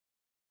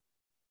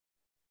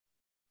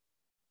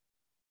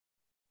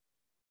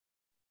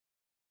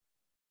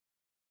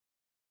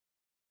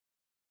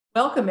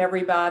Welcome,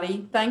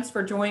 everybody. Thanks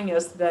for joining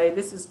us today.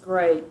 This is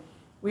great.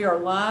 We are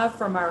live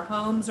from our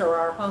homes or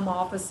our home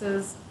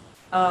offices.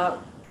 Uh,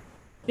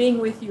 Being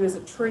with you is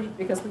a treat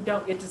because we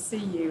don't get to see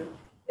you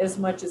as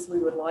much as we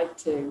would like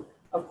to,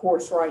 of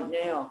course, right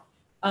now.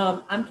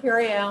 I'm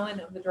Carrie Allen.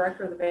 I'm the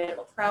director of the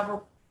Vanderbilt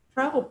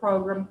Travel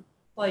Program,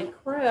 Clay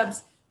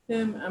Krebs,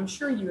 whom I'm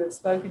sure you have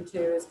spoken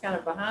to, is kind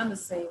of behind the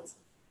scenes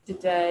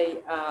today,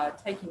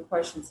 taking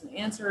questions and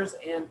answers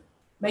and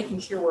making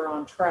sure we're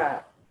on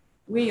track.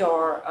 We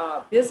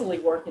are busily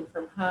working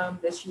from home.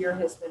 This year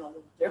has been a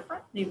little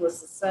different, needless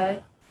to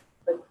say,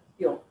 but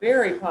feel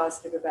very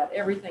positive about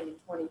everything in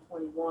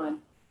 2021.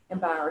 And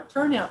by our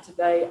turnout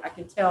today, I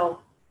can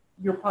tell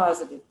you're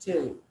positive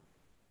too.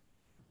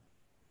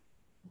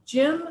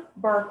 Jim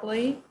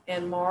Berkeley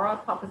and Mara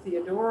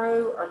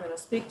Papatheodorou are going to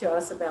speak to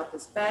us about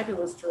this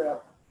fabulous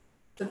trip,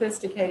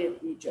 Sophisticated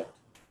Egypt.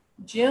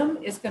 Jim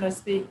is going to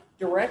speak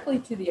directly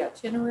to the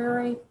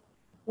itinerary,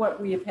 what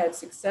we have had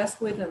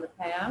success with in the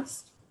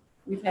past.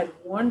 We've had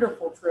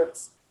wonderful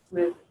trips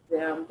with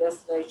them,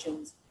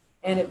 destinations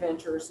and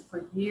adventures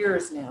for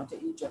years now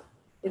to Egypt.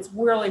 It's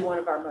really one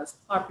of our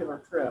most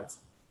popular trips.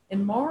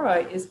 And Mara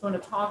is going to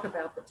talk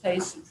about the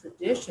tastes and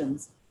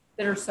traditions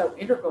that are so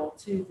integral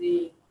to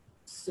the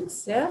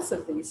success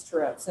of these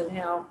trips and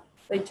how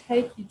they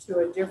take you to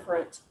a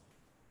different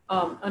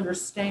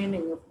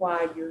understanding of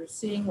why you're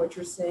seeing what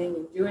you're seeing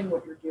and doing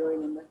what you're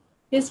doing and the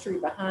history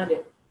behind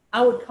it.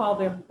 I would call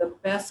them the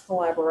best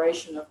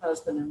collaboration of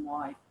husband and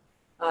wife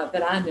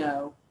that I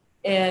know,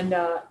 and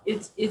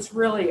it's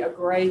really a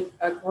great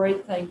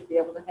thing to be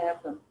able to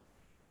have them.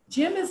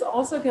 Jim is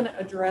also going to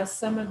address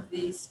some of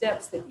the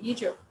steps that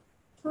Egypt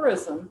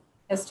tourism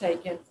has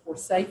taken for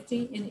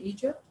safety in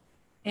Egypt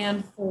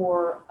and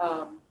for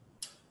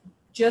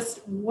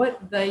just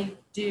what they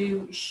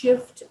do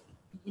shift,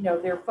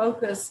 their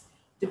focus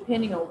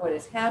depending on what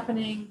is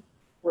happening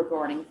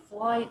regarding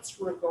flights,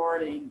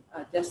 regarding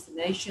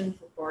destinations,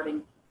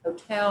 regarding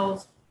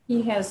hotels.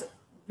 He has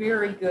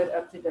very good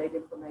up-to-date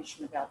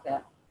information about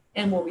that,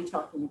 and we'll be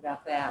talking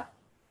about that.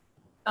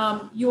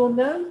 You will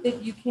note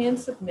that you can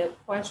submit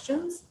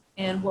questions,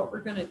 and what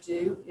we're going to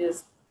do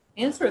is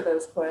answer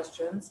those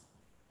questions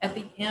at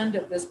the end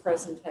of this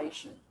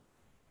presentation.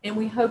 And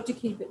we hope to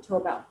keep it to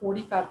about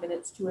 45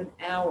 minutes to an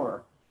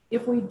hour.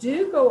 If we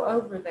do go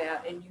over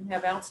that and you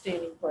have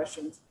outstanding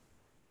questions,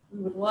 we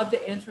would love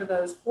to answer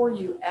those for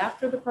you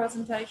after the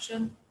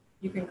presentation.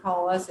 You can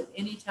call us at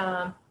any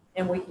time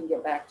and we can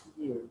get back to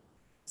you.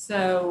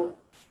 So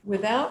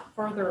without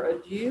further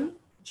ado,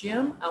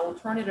 Jim, I will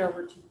turn it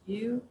over to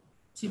you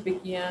to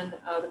begin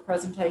the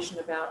presentation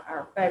about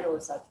our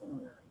fabulous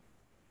itinerary.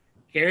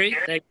 Carrie,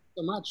 thank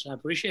you so much. I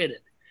appreciate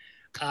it.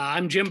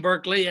 I'm Jim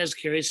Berkeley, as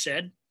Carrie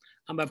said.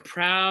 I'm a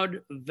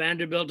proud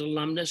Vanderbilt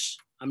alumnus.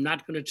 I'm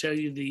not going to tell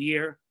you the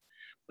year,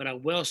 but I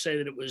will say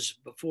that it was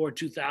before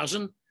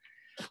 2000.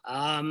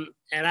 And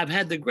I've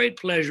had the great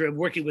pleasure of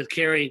working with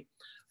Carrie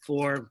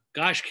for,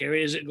 gosh,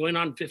 Carrie, is it going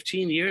on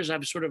 15 years?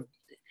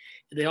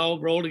 They all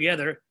roll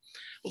together.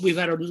 We've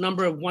had a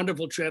number of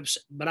wonderful trips,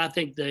 but I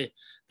think the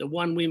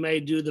one we may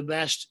do the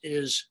best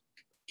is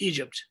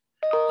Egypt.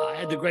 I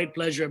had the great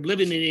pleasure of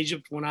living in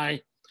Egypt when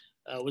I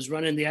was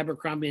running the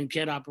Abercrombie and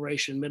Kent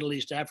operation in Middle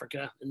East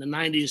Africa in the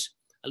 90s.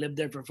 I lived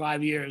there for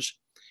 5 years.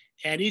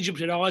 And Egypt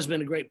had always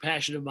been a great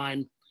passion of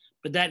mine,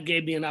 but that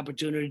gave me an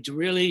opportunity to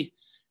really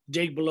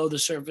dig below the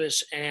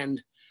surface and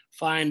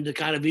find the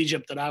kind of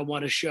Egypt that I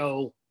want to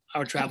show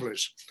our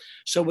travelers.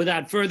 So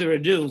without further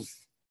ado,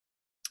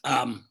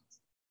 now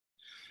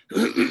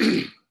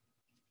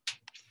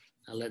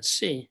let's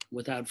see,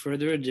 without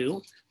further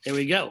ado, there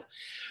we go.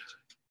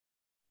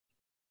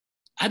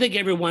 I think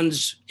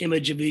everyone's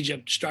image of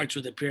Egypt starts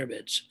with the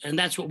pyramids, and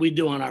that's what we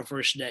do on our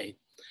first day.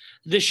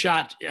 This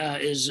shot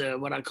is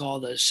what I call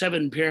the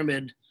 7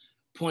 pyramid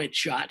point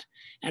shot.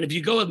 And if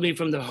you go with me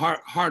from the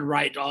hard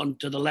right on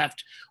to the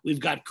left, we've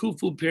got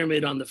Khufu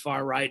Pyramid on the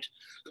far right,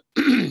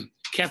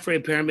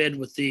 Khafre Pyramid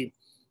with the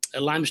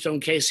limestone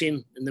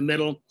casing in the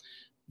middle,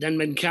 then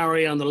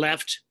Menkaure on the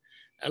left.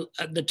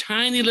 The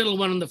tiny little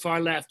one on the far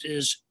left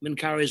is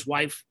Menkaure's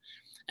wife.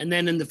 And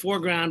then in the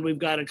foreground, we've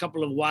got a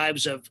couple of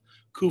wives of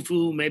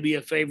Khufu, maybe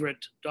a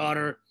favorite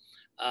daughter.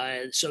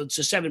 So it's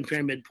a 7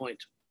 pyramid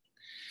point.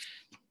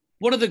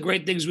 One of the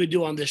great things we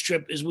do on this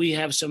trip is we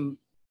have some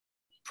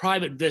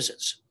private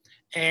visits.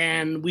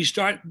 And we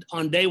start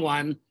on day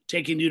one,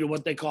 taking you to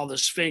what they call the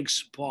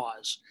Sphinx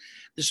Pause.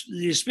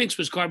 The Sphinx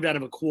was carved out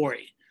of a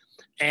quarry.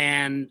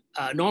 And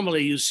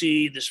normally you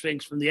see the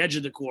Sphinx from the edge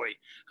of the quarry.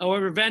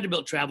 However,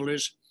 Vanderbilt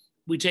travelers,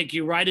 we take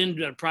you right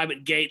into a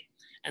private gate.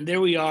 And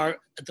there we are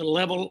at the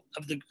level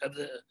of the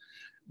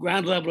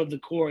ground level of the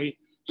quarry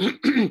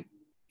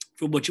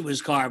from which it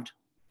was carved.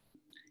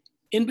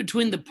 In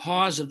between the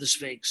paws of the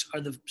Sphinx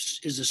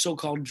is the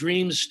so-called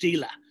dream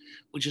stela,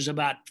 which is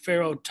about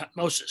Pharaoh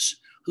Tutmosis,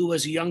 who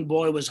as a young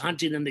boy was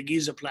hunting in the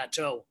Giza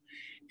Plateau.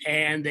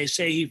 And they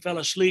say he fell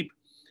asleep.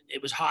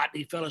 It was hot.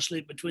 He fell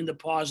asleep between the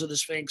paws of the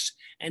Sphinx,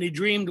 and he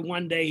dreamed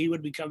one day he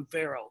would become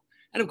Pharaoh.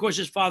 And of course,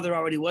 his father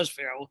already was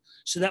pharaoh,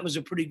 so that was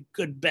a pretty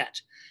good bet.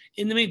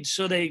 In the meantime,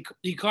 so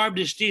he carved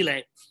his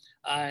stele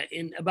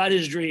in about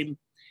his dream.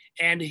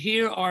 And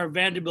here are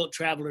Vanderbilt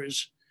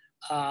travelers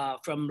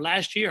from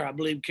last year, I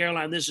believe.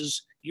 Caroline, this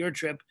is your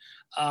trip.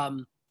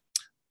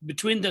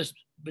 Between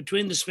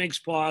the Sphinx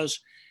paws,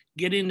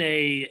 getting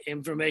a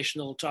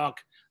informational talk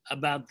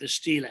about the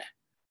stele.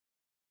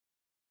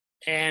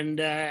 And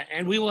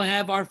we will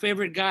have our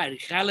favorite guide,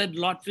 Khaled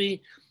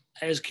Lotfi,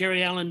 as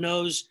Carrie Allen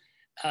knows,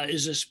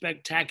 is a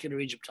spectacular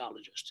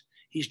Egyptologist.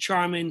 He's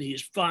charming,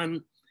 he's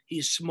fun,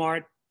 he's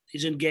smart,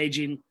 he's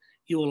engaging.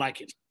 You will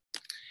like him.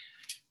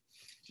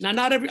 Now,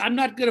 I'm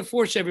not going to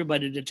force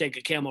everybody to take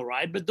a camel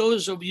ride, but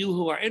those of you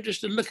who are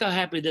interested, look how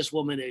happy this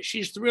woman is.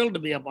 She's thrilled to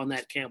be up on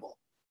that camel.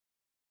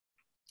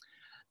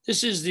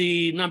 This is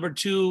the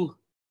 #2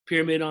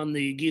 pyramid on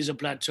the Giza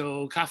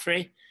Plateau,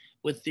 Khafre,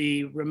 with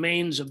the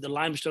remains of the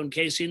limestone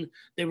casing.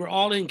 They were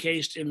all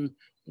encased in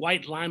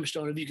white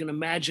limestone. If you can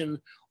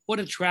imagine what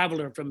a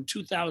traveler from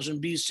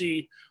 2000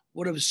 BC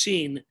would have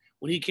seen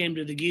when he came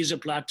to the Giza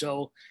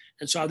Plateau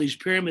and saw these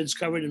pyramids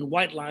covered in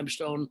white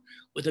limestone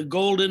with a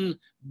golden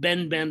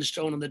Ben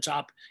stone on the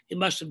top. It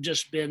must have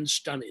just been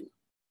stunning.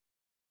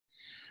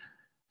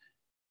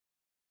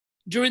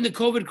 During the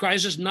COVID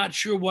crisis, not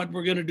sure what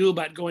we're going to do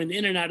about going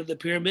in and out of the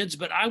pyramids,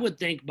 but I would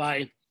think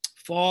by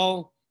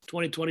fall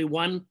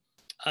 2021,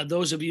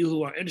 those of you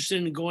who are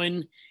interested in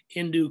going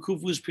into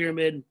Khufu's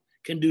pyramid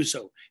can do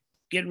so.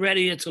 Get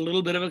ready, it's a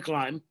little bit of a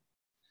climb.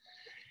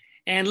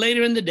 And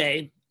later in the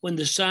day, when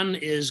the sun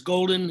is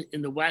golden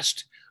in the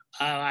west,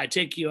 I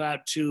take you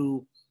out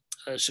to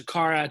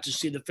Saqqara to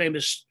see the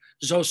famous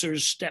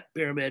Zoser's Step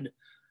Pyramid,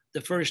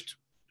 the first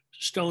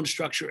stone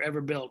structure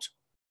ever built,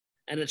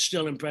 and it's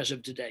still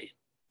impressive today.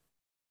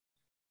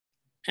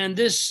 And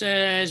this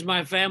is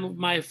my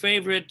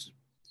favorite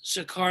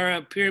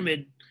Saqqara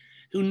pyramid.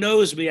 Who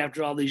knows me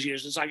after all these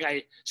years? It's like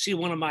I see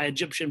one of my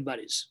Egyptian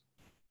buddies.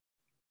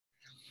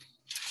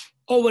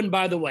 Oh, and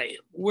by the way,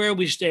 where are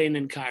we staying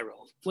in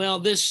Cairo? Well,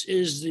 this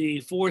is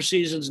the Four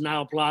Seasons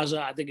Nile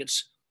Plaza. I think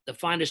it's the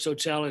finest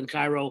hotel in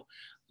Cairo.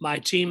 My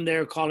team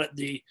there call it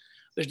they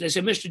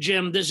say, Mr.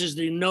 Jim, this is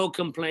the no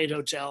complaint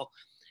hotel.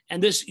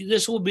 And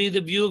this will be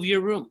the view of your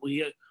room.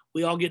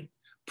 We all get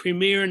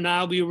premier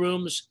Nile view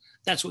rooms.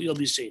 That's what you'll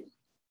be seeing.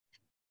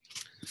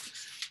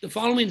 The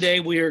following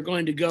day, we are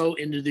going to go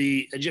into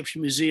the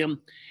Egyptian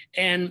Museum,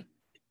 and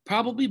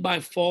probably by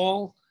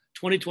fall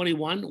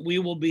 2021, we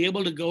will be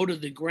able to go to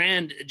the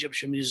Grand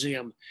Egyptian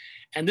Museum.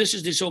 And this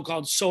is the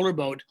so-called solar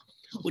boat,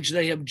 which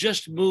they have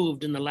just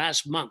moved in the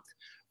last month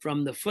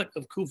from the foot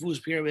of Khufu's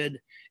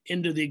pyramid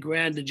into the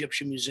Grand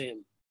Egyptian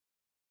Museum.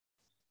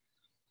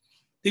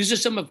 These are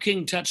some of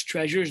King Tut's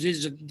treasures.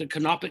 These are the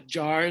canopic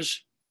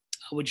jars,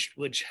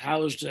 which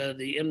housed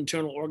the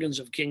internal organs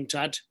of King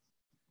Tut.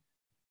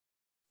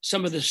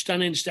 Some of the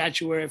stunning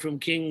statuary from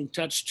King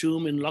Tut's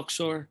tomb in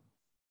Luxor.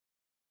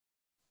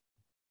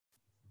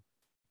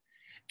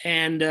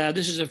 And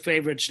this is a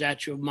favorite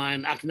statue of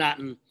mine,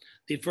 Akhenaten,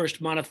 the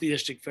first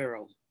monotheistic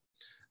pharaoh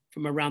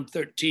from around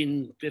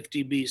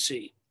 1350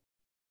 BC.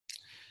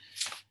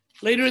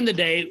 Later in the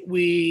day,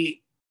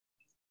 we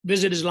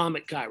visit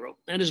Islamic Cairo.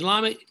 And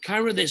Islamic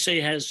Cairo, they say,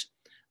 has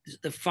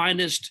the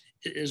finest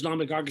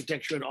Islamic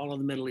architecture in all of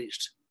the Middle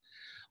East.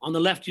 On the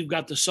left, you've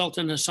got the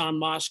Sultan Hassan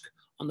Mosque.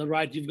 On the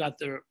right, you've got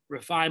the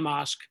Rafai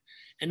Mosque.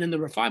 And in the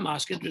Rafai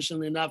Mosque,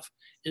 interestingly enough,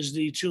 is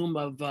the tomb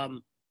of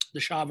the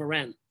Shah of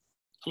Iran,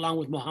 along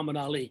with Muhammad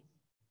Ali.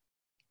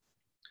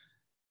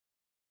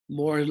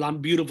 More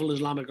beautiful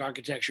Islamic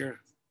architecture.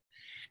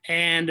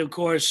 And of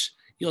course,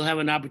 you'll have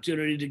an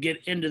opportunity to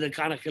get into the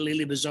Khan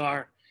Khalili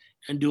Bazaar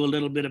and do a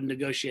little bit of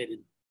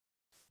negotiating.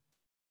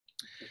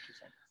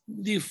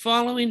 The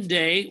following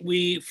day,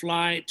 we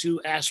fly to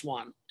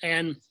Aswan.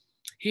 And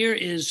here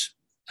is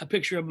a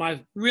picture of my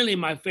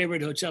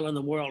favorite hotel in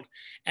the world.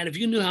 And if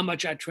you knew how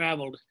much I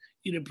traveled,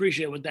 you'd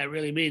appreciate what that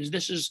really means.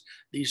 This is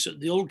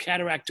the old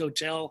Cataract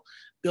Hotel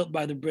built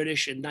by the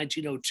British in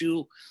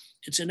 1902.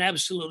 It's an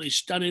absolutely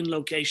stunning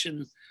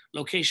location.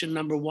 Location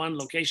number one,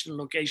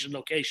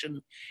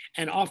 location.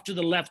 And off to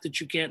the left that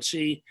you can't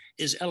see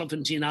is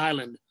Elephantine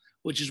Island,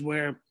 which is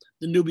where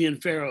the Nubian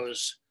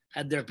pharaohs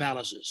had their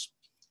palaces.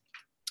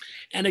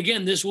 And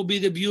again, this will be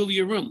the view of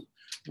your room.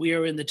 We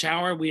are in the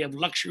tower. We have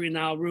luxury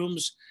Nile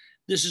rooms.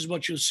 This is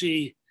what you'll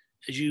see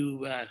as you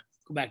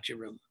go back to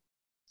your room.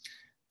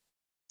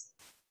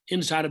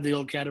 Inside of the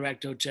old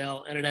Cataract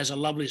Hotel, and it has a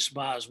lovely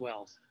spa as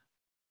well.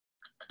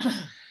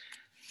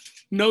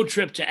 No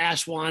trip to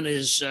Aswan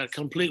is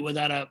complete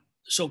without a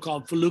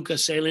so-called Felucca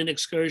sailing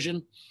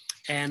excursion.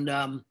 And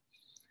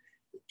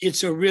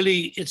it's a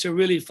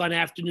really fun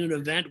afternoon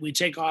event. We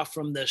take off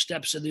from the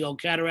steps of the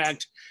old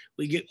Cataract.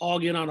 We all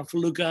get on a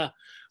Felucca.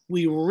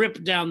 We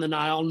rip down the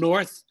Nile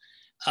north.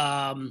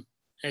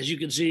 As you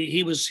can see,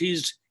 he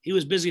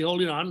was busy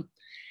holding on.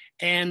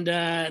 And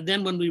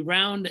then when we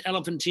round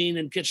Elephantine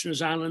and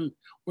Kitchener's Island,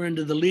 we're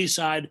into the lee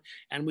side,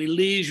 and we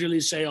leisurely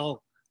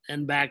sail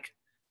and back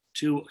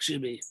to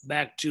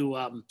the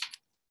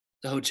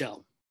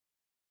hotel.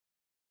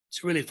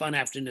 It's a really fun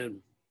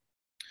afternoon.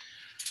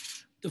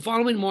 The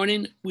following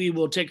morning, we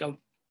will take a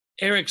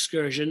air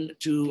excursion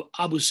to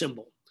Abu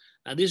Simbel.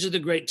 Now, these are the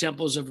great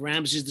temples of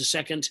Ramses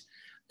II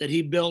that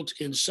he built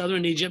in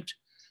southern Egypt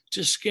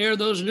to scare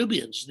those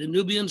Nubians. The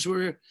Nubians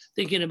were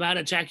thinking about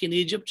attacking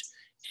Egypt,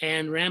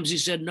 and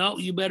Ramses said, no,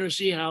 you better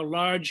see how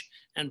large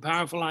and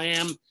powerful I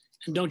am,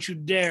 and don't you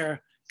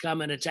dare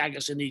come and attack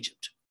us in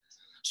Egypt.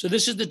 So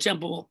this is the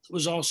temple that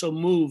was also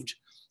moved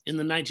in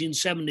the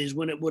 1970s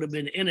when it would have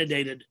been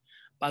inundated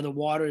by the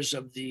waters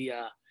of the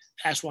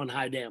Aswan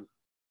High Dam.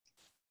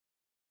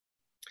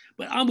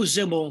 But Abu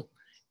Simbel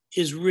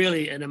is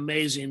really an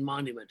amazing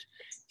monument.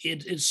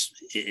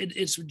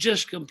 It's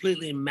just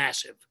completely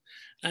massive.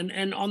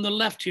 And on the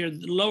left here,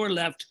 the lower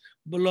left,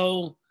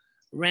 below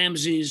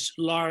Ramses'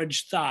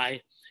 large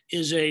thigh,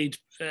 is a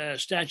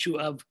statue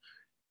of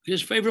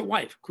his favorite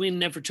wife, Queen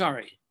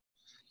Nefertari.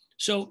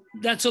 So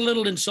that's a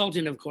little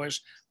insulting, of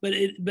course, but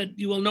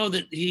you will know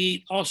that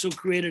he also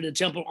created a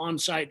temple on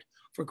site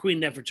for Queen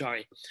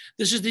Nefertari.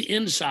 This is the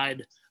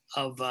inside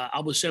of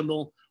Abu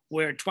Simbel,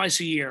 where twice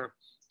a year,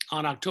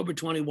 on October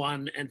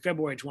 21 and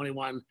February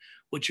 21,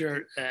 which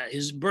are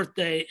his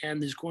birthday and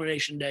his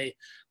coronation day,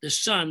 the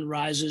sun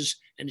rises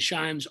and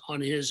shines on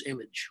his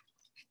image.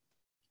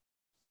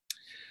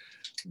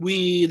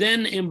 We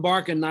then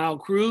embark a Nile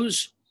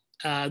cruise.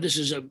 This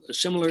is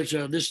similar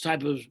to this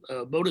type of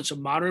boat. It's a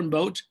modern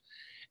boat.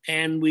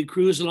 And we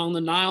cruise along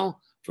the Nile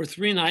for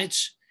 3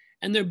 nights.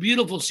 And there are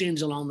beautiful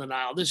scenes along the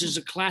Nile. This is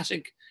a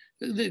classic,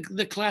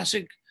 the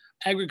classic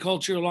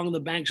agriculture along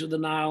the banks of the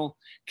Nile,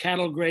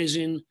 cattle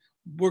grazing,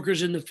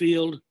 workers in the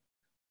field.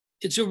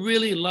 It's a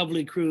really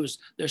lovely cruise.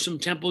 There's some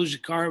temples,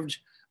 carved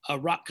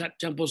rock cut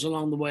temples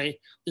along the way.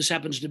 This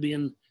happens to be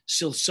in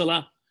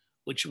Silsila,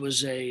 which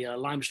was a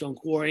limestone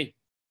quarry.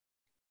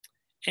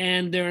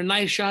 And there are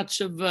nice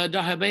shots of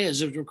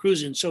dahabeyas as we're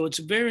cruising. So it's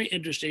a very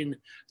interesting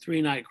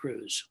 3-night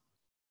cruise.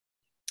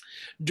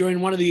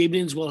 During one of the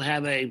evenings, we'll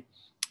have a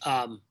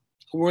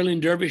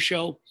whirling dervish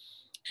show.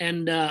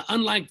 And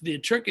unlike the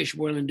Turkish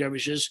whirling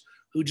dervishes,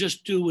 who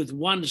just do with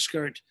one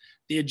skirt,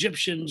 the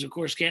Egyptians, of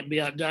course, can't be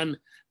outdone.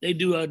 They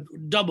do a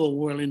double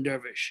whirling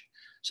dervish.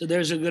 So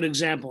there's a good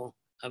example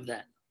of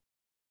that.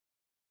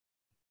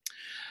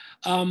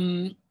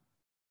 The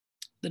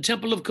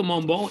Temple of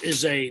Komombo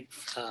is a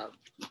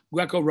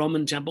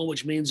Greco-Roman temple,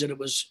 which means that it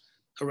was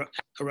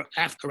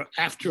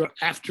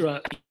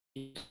after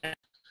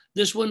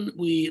this one,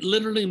 we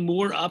literally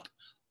moor up,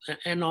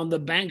 and on the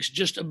banks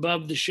just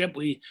above the ship,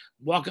 we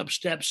walk up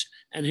steps,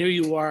 and here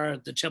you are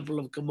at the Temple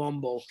of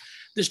Komombo.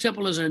 This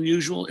temple is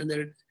unusual in that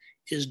it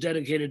is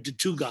dedicated to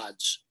 2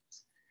 gods.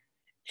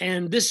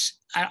 And this,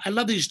 I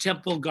love these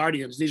temple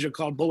guardians. These are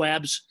called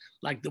boabs,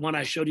 like the one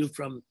I showed you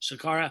from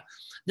Saqqara.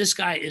 This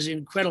guy is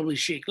incredibly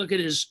chic. Look at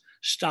his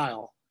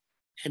style.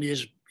 And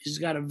he's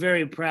got a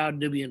very proud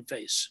Nubian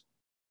face.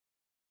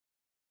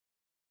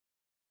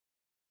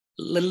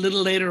 A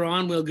little later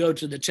on, we'll go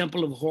to the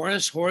Temple of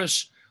Horus.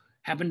 Horus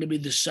happened to be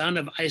the son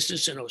of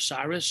Isis and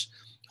Osiris.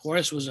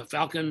 Horus was a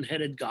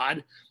falcon-headed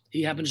god.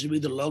 He happens to be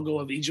the logo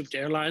of Egypt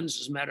Airlines,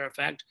 as a matter of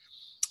fact.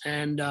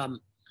 And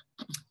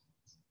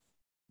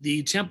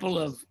the Temple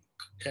of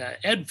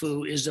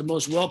Edfu is the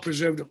most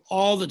well-preserved of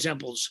all the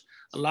temples.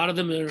 A lot of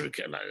them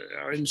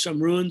are in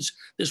some ruins.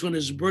 This one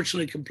is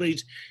virtually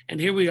complete. And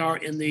here we are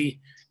in the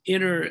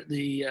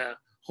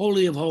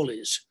Holy of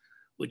Holies,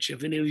 which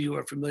if any of you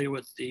are familiar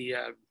with the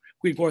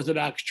Greek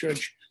Orthodox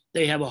Church,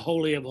 they have a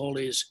Holy of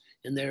Holies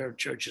in their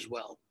church as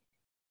well.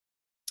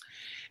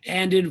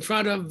 And in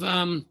front of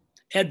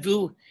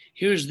Edfu,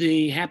 here's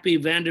the happy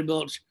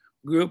Vanderbilt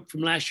group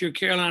from last year.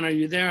 Caroline, are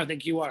you there? I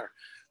think you are.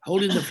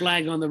 Holding the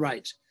flag on the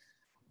right.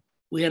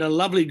 We had a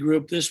lovely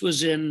group. This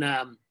was in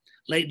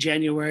late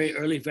January,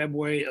 early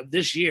February of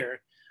this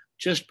year,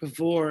 just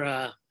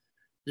before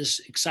this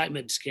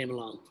excitement came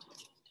along.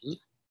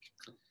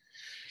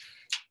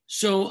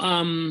 So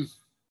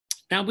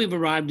now we've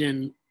arrived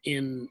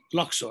in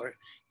Luxor,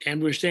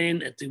 and we're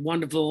staying at the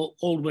wonderful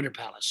Old Winter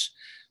Palace.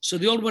 So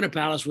the Old Winter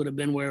Palace would have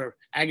been where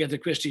Agatha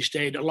Christie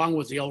stayed, along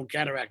with the Old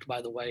Cataract,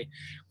 by the way,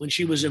 when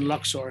she was in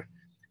Luxor.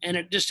 And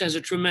it just has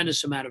a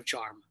tremendous amount of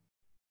charm.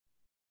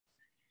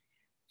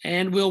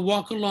 And we'll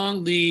walk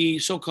along the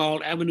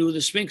so-called Avenue of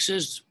the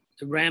Sphinxes,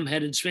 the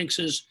ram-headed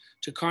sphinxes,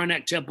 to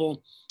Karnak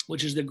Temple,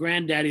 which is the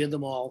granddaddy of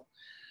them all.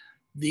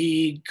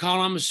 The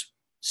columns,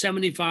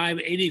 75,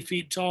 80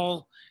 feet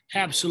tall,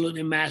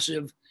 absolutely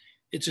massive.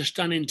 It's a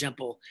stunning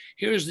temple.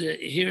 Here's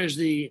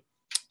the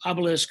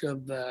obelisk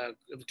of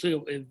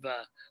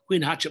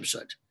Queen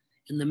Hatshepsut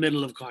in the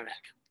middle of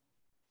Karnak.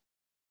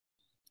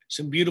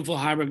 Some beautiful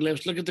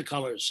hieroglyphs. Look at the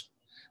colors.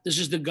 This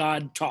is the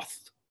god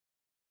Thoth.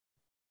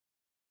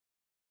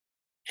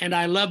 And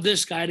I love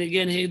this guy.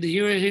 Again,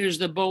 here's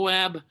the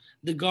Boab,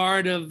 the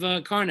guard of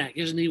Karnak.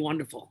 Isn't he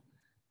wonderful?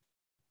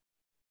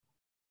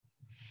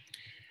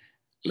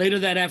 Later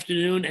that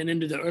afternoon and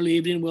into the early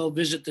evening, we'll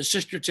visit the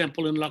sister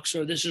temple in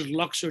Luxor. This is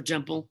Luxor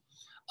Temple,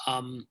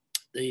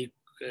 the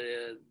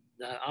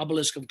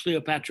obelisk of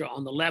Cleopatra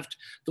on the left.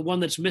 The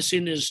one that's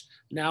missing is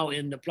now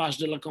in the Place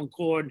de la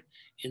Concorde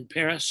in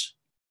Paris.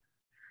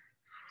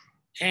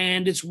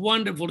 And it's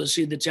wonderful to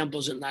see the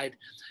temples at night.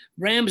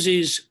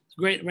 Ramses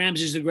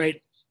the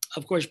Great,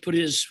 of course, put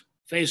his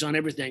face on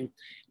everything.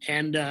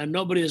 And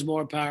nobody is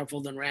more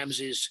powerful than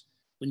Ramses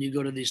when you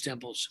go to these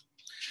temples.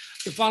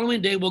 The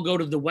following day, we'll go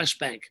to the West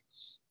Bank.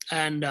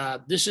 And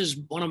this is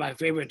one of my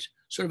favorite,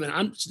 sort of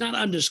it's not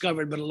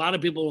undiscovered, but a lot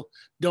of people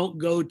don't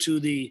go to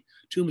the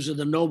tombs of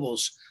the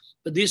nobles.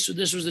 But this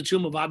was the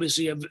tomb of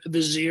obviously a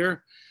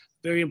vizier,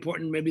 very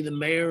important, maybe the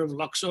mayor of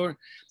Luxor.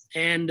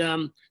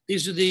 And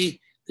these are the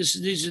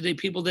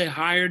people they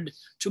hired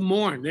to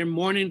mourn. They're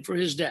mourning for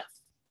his death.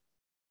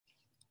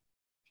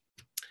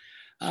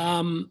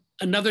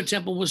 Another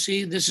temple we'll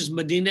see, this is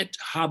Medinet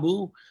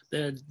Habu,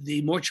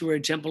 the mortuary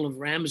temple of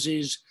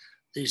Ramses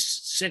the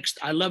sixth.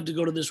 I love to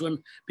go to this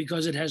one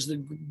because it has the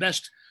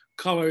best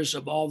colors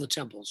of all the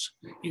temples.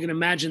 You can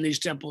imagine these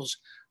temples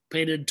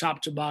painted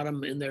top to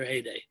bottom in their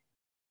heyday.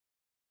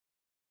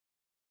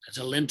 That's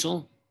a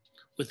lintel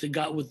with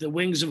the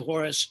wings of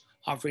Horus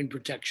offering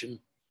protection.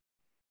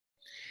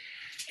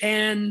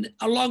 And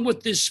along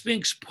with this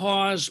Sphinx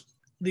pause,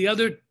 the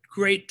other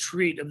great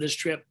treat of this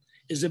trip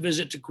is a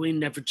visit to Queen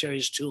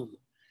Nefertari's tomb.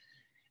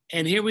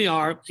 And here we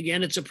are.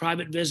 Again, it's a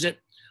private visit.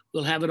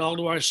 We'll have it all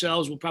to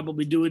ourselves. We'll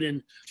probably do it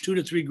in 2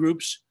 to 3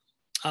 groups.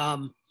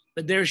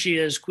 But there she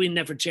is, Queen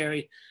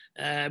Nefertari,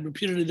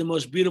 reputedly the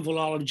most beautiful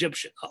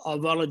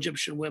of all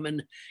Egyptian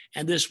women.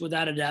 And this,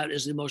 without a doubt,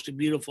 is the most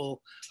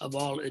beautiful of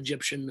all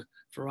Egyptian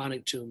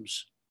pharaonic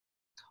tombs.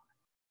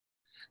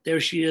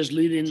 There she is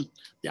leading,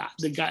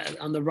 the guy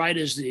on the right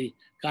is the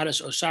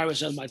goddess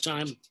Osiris of my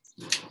time,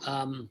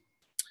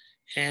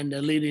 and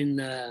leading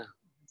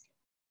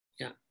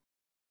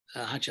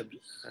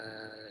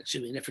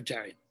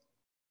Nefertari.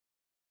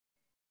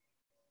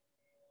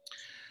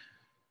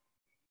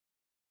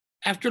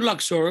 After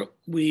Luxor,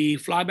 we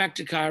fly back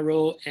to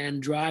Cairo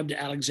and drive to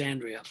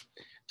Alexandria.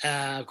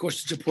 Of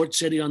course, it's a port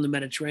city on the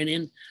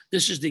Mediterranean.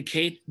 This is the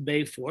Kate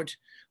Bay Fort,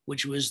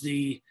 which was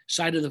the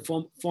site of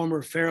the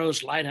former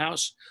Pharaoh's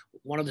lighthouse,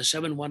 one of the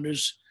 7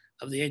 wonders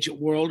of the ancient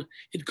world.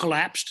 It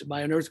collapsed by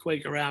an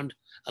earthquake around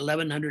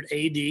 1100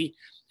 AD,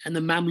 and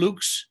the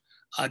Mamluks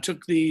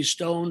took the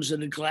stones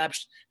that had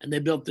collapsed and they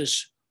built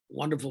this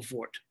wonderful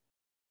fort.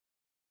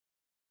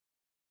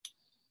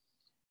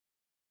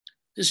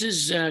 This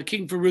is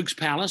King Farouk's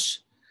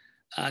palace.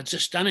 It's a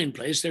stunning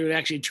place. They were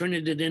actually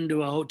turning it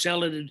into a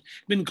hotel that had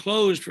been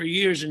closed for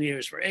years and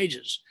years, for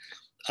ages.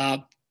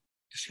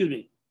 Excuse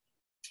me.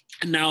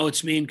 And now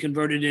it's being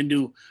converted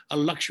into a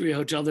luxury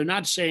hotel. They're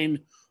not saying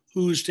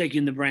who's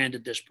taking the brand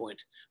at this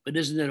point, but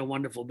isn't it a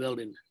wonderful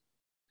building?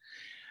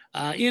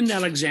 In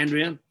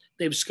Alexandria,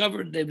 they've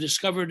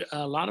discovered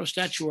a lot of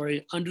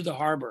statuary under the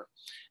harbor.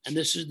 And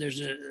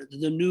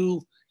the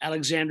new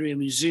Alexandria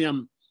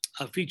Museum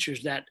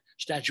features that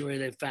statuary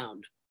they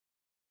found.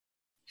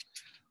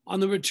 On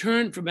the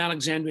return from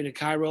Alexandria to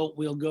Cairo,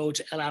 we'll go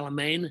to El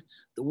Alamein,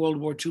 the World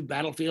War II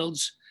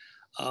battlefields,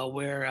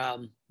 where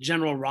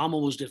General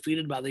Rommel was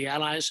defeated by the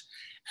Allies.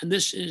 And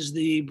this is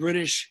the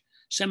British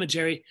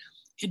cemetery.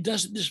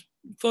 This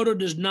photo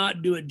does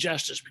not do it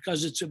justice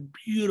because it's a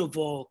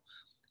beautiful,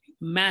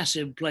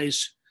 massive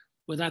place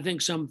with, I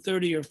think, some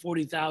 30 or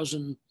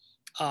 40,000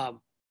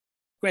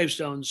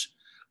 gravestones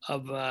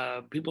of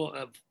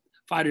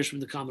fighters from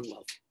the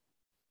Commonwealth.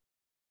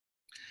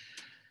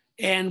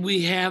 And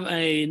we have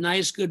a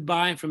nice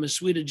goodbye from a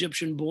sweet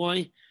Egyptian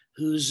boy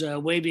who's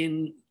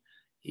waving.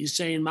 He's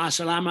saying, Ma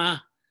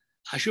salama,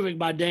 ashubik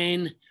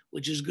badain,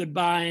 which is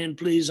goodbye, and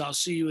please, I'll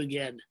see you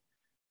again.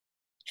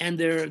 And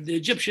the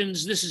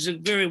Egyptians, this is a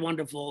very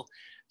wonderful,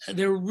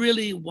 they're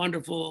really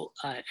wonderful,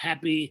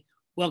 happy,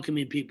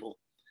 welcoming people.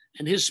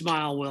 And his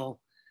smile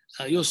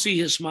you'll see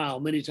his smile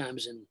many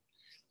times when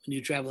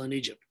you travel in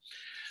Egypt.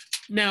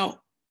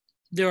 Now,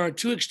 there are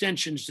 2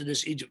 extensions to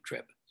this Egypt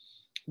trip.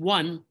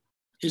 One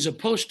is a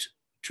post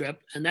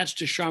trip, and that's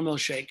to Sharm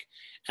el-Sheikh.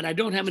 And I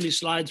don't have any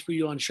slides for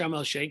you on Sharm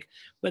el-Sheikh,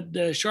 but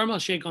the Sharm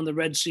el-Sheikh on the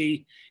Red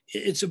Sea,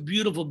 it's a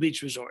beautiful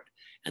beach resort.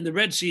 And the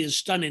Red Sea is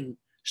stunning,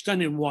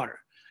 stunning water.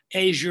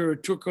 Azure,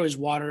 turquoise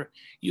water.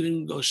 You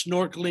can go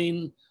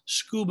snorkeling,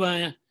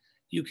 scuba.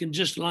 You can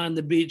just line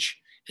the beach.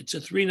 It's a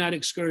 3-night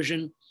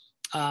excursion.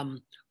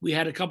 We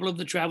had a couple of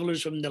the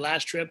travelers from the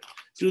last trip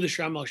do the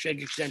Sharm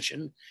el-Sheikh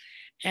extension.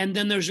 And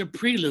then there's a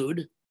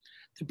prelude.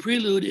 The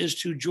prelude is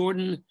to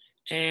Jordan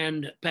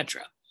and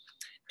Petra.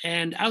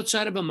 And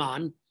outside of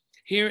Amman,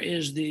 here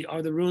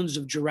are the ruins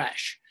of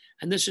Jerash.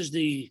 And this is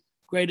the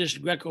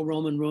greatest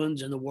Greco-Roman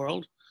ruins in the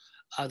world,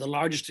 the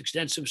largest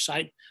extensive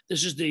site.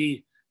 This is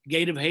the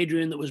Gate of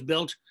Hadrian that was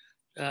built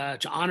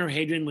to honor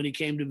Hadrian when he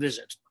came to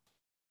visit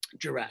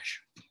Jerash.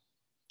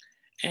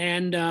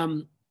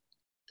 And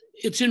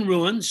it's in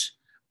ruins,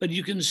 but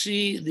you can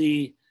see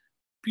the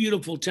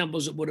beautiful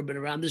temples that would have been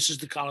around. This is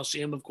the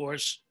Colosseum, of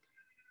course.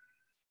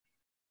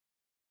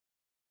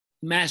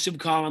 Massive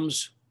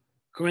columns,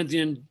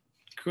 Corinthian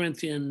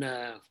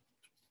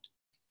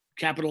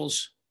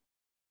capitals.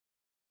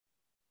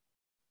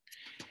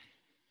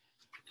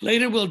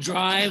 Later, we'll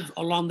drive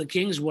along the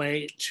King's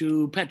Way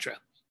to Petra.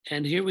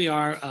 And here we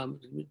are,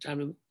 time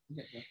to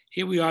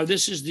Here we are.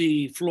 This is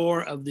the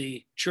floor of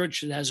the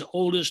church that has the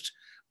oldest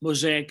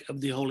mosaic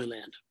of the Holy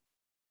Land.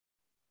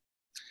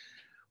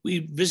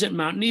 We visit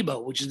Mount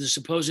Nebo, which is the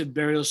supposed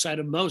burial site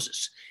of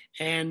Moses.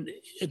 And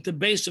at the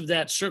base of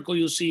that circle,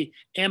 you'll see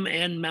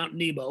MN Mount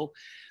Nebo.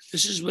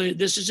 This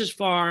is as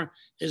far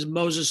as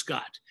Moses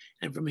got.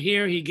 And from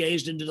here, he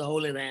gazed into the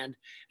Holy Land,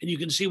 and you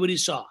can see what he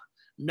saw: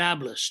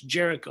 Nablus,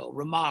 Jericho,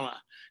 Ramallah,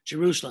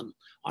 Jerusalem.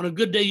 On a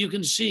good day, you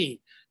can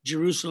see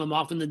Jerusalem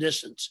off in the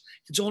distance.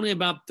 It's only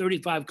about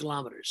 35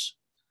 kilometers,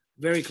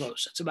 very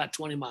close. It's about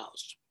 20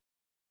 miles.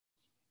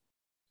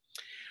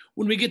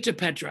 When we get to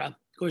Petra,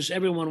 of course,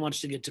 everyone wants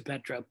to get to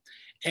Petra.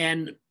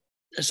 And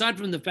aside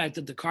from the fact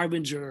that the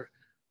carvings are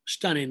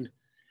stunning,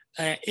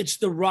 it's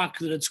the rock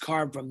that it's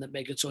carved from that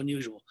make it so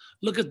unusual.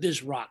 Look at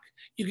this rock.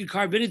 You could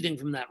carve anything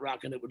from that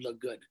rock and it would look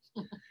good.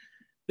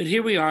 But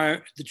here we are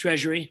at the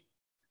treasury.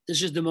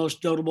 This is the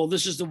most notable.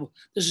 This is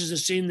the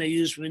scene they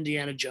used from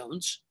Indiana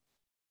Jones.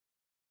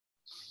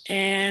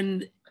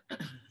 And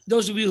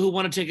those of you who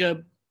want to take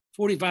a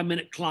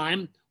 45-minute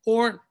climb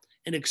or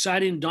an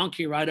exciting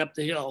donkey ride up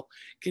the hill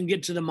can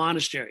get to the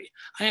monastery.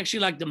 I actually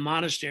like the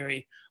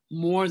monastery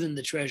more than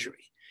the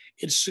treasury.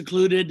 It's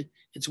secluded.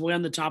 It's way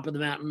on the top of the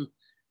mountain.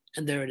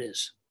 And there it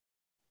is.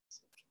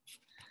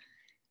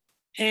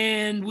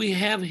 And we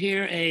have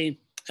here a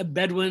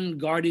Bedouin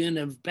guardian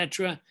of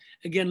Petra.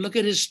 Again, look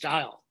at his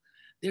style.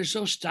 They're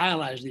so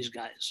stylized, these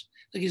guys.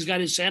 Like he's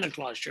got his Santa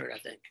Claus shirt, I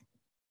think.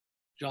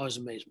 It always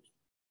amazed me.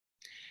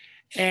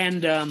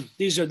 And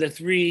these are the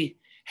three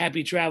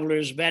happy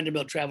travelers,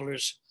 Vanderbilt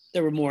travelers.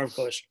 There were more, of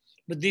course.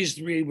 But these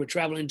three were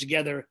traveling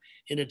together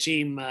in a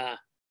team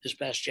this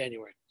past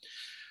January.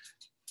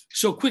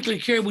 So quickly,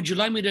 Carrie, would you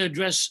like me to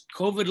address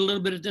COVID a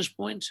little bit at this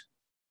point?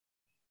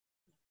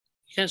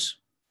 Yes.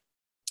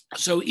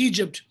 So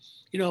Egypt,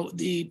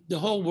 the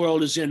whole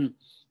world is in,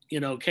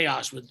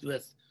 chaos with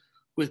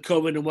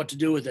COVID and what to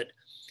do with it.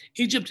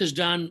 Egypt has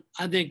done,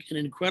 I think, an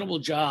incredible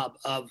job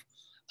of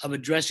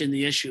addressing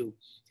the issue.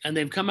 And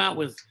they've come out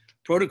with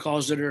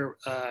protocols that are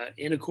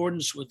in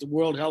accordance with the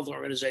World Health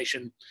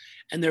Organization,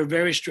 and they're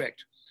very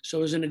strict.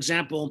 So as an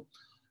example,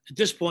 at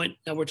this point,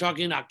 now we're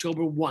talking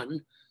October 1,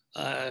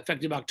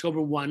 effective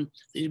October 1.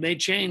 They may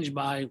change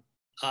by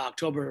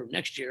October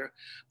next year.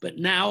 But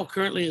now,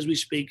 currently, as we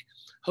speak,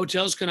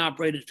 hotels can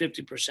operate at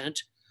 50%.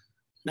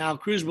 Now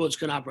cruise boats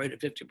can operate at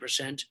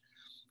 50%.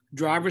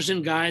 Drivers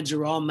and guides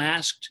are all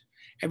masked.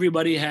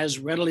 Everybody has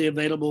readily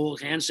available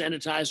hand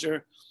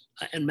sanitizer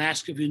and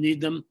masks if you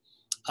need them.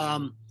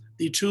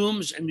 The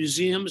tombs and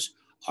museums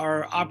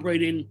are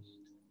operating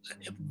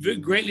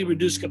at greatly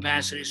reduced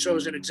capacity. So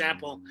as an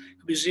example,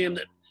 a museum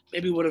that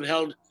maybe would have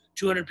held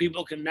 200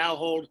 people can now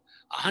hold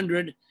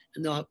 100,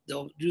 and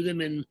they'll do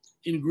them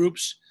in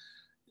groups.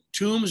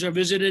 Tombs are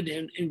visited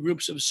in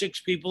groups of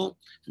 6 people,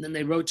 and then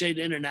they rotate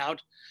in and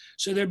out.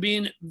 So they're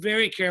being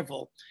very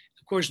careful.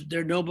 Of course,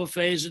 there are no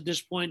buffets at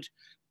this point.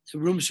 The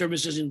room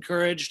service is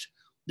encouraged.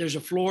 There's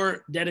a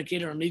floor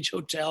dedicated on each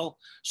hotel.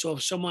 So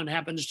if someone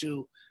happens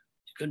to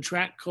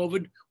contract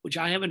COVID, which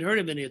I haven't heard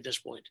of any at this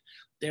point,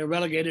 they're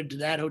relegated to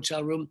that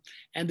hotel room,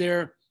 and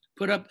they're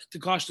put up at the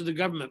cost of the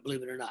government,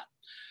 believe it or not.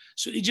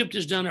 So Egypt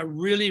has done a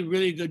really,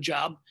 really good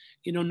job.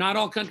 Not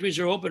all countries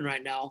are open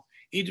right now.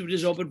 Egypt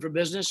is open for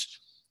business.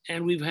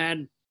 And we've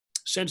had,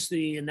 since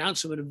the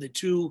announcement of the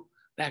 2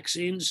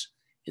 vaccines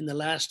in the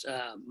last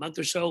month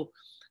or so,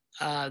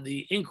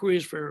 the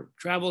inquiries for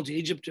travel to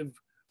Egypt have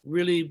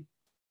really,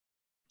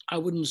 I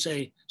wouldn't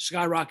say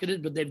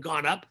skyrocketed, but they've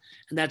gone up.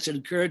 And that's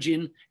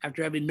encouraging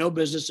after having no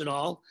business at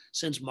all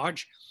since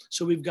March.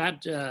 So we've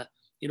got, a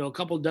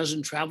couple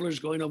dozen travelers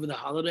going over the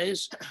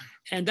holidays,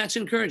 and that's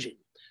encouraging.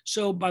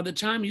 So by the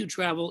time you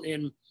travel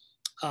in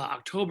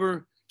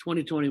October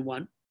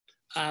 2021,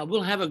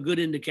 we'll have a good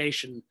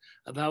indication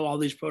of how all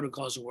these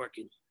protocols are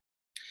working.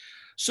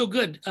 So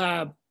good.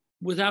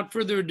 Without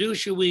further ado,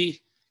 should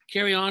we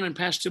carry on and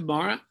pass to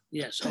Mara?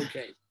 Yes,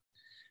 okay.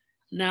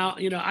 Now,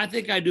 I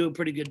think I do a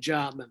pretty good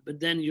job, but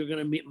then you're going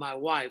to meet my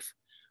wife,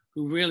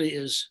 who really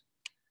is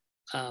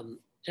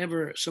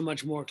ever so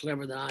much more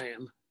clever than I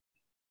am.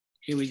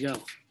 Here we go.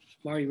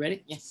 Mara, you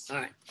ready? Yes. All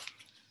right.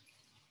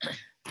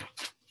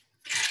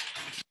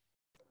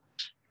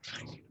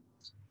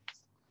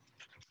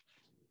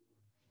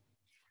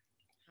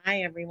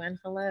 Hi, everyone.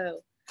 Hello.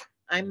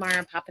 I'm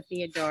Mara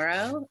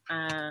Papatheodoro.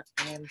 I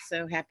am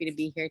so happy to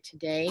be here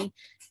today.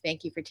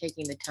 Thank you for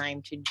taking the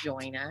time to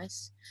join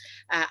us.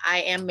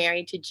 I am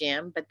married to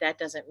Jim, but that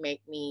doesn't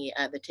make me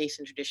the taste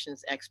and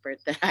traditions expert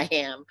that I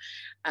am.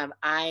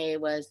 I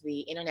was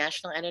the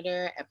international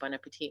editor at Bon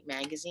Appetit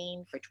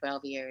magazine for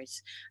 12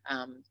 years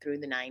through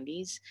the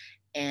 90s.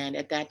 And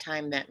at that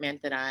time, that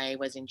meant that I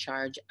was in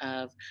charge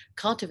of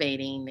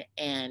cultivating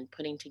and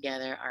putting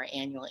together our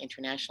annual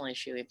international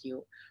issue. If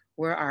you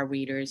were our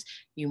readers,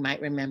 you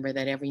might remember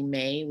that every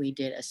May we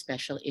did a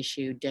special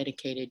issue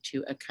dedicated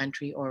to a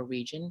country or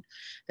region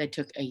that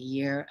took a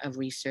year of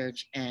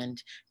research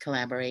and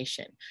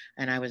collaboration.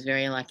 And I was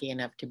very lucky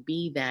enough to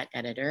be that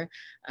editor.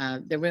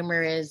 The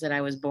rumor is that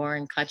I was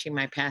born clutching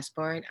my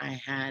passport. I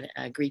had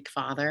a Greek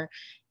father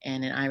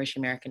and an Irish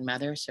American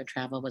mother, so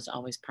travel was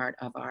always part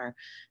of our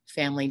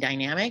family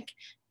dynamic.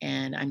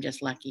 And I'm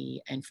just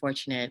lucky and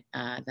fortunate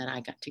that I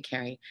got to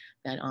carry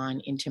that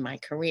on into my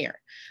career.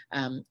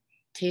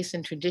 Tastes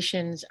and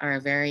traditions are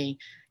a very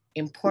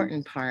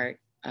important part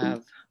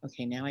of,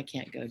 okay, now I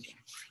can't go,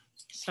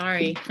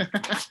 sorry.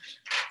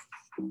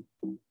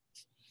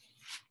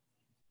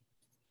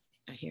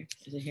 Here,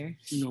 is it here?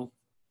 No.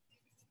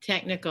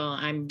 Technical,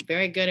 I'm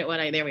very good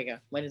at there we go.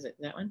 What is it,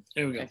 that one?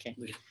 There we go. Okay.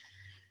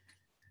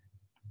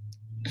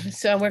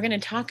 So we're going to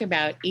talk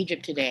about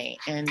Egypt today.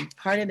 And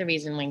part of the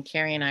reason when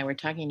Carrie and I were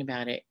talking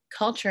about it,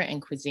 culture and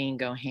cuisine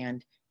go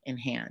hand in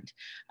hand.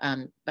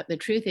 But the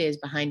truth is,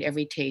 behind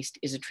every taste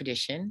is a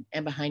tradition,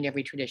 and behind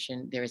every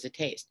tradition, there is a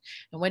taste.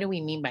 And what do we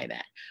mean by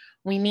that?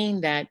 We mean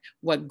that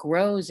what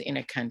grows in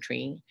a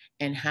country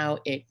and how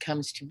it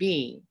comes to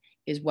be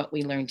is what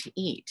we learn to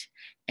eat.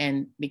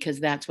 And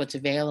because that's what's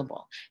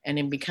available. And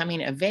in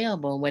becoming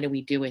available, what do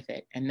we do with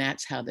it? And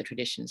that's how the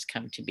traditions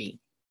come to be.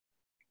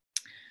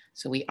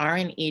 So we are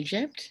in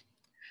Egypt,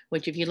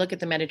 which if you look at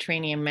the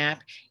Mediterranean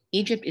map,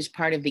 Egypt is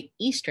part of the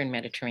Eastern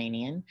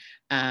Mediterranean.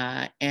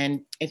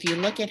 And if you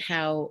look at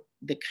how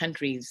the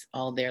countries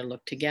all there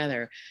look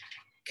together,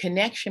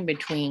 connection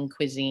between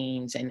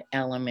cuisines and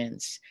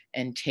elements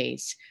and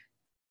tastes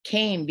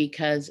came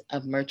because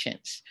of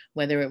merchants,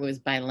 whether it was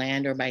by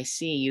land or by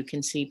sea. You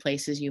can see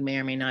places you may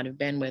or may not have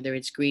been, whether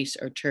it's Greece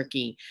or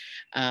Turkey,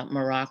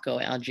 Morocco,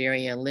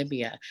 Algeria,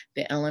 Libya.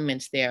 The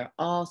elements there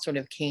all sort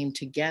of came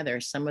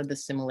together. Some of the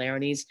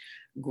similarities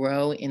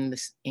grow in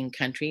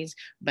countries,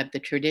 but the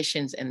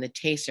traditions and the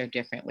tastes are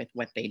different with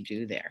what they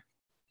do there.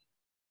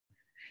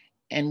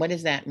 And what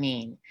does that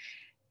mean?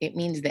 It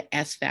means the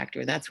S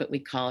factor. That's what we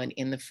call it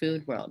in the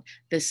food world.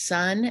 The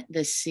sun,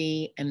 the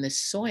sea, and the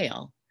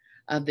soil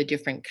of the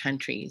different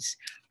countries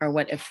are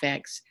what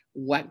affects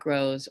what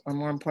grows, or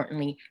more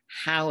importantly,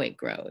 how it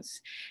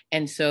grows.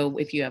 And so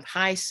if you have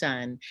high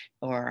sun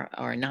or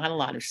not a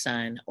lot of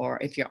sun, or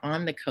if you're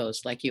on the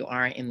coast like you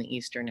are in the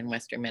Eastern and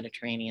Western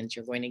Mediterraneans,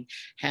 you're going to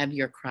have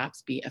your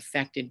crops be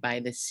affected by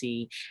the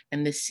sea.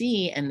 And the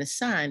sea and the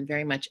sun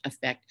very much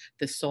affect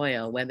the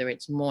soil, whether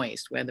it's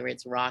moist, whether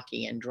it's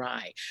rocky and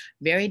dry.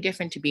 Very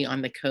different to be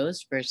on the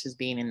coast versus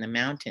being in the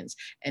mountains.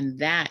 And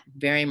that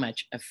very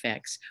much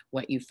affects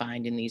what you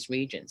find in these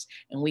regions.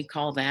 And we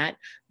call that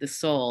the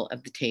soul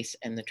of the taste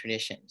and the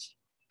traditions.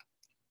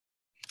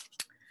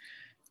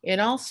 It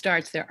all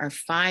starts, there are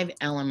 5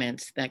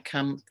 elements that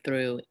come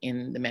through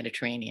in the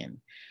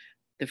Mediterranean.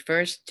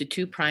 The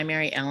 2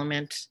 primary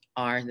elements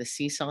are the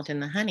sea salt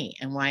and the honey.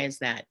 And why is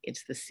that?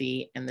 It's the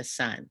sea and the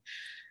sun.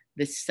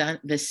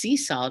 The sea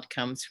salt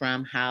comes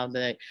from how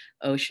the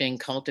ocean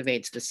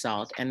cultivates the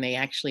salt. And they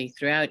actually,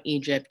 throughout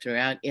Egypt,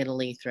 throughout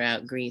Italy,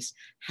 throughout Greece,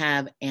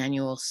 have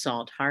annual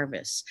salt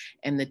harvests.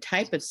 And the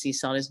type of sea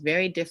salt is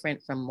very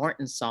different from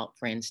Morton salt,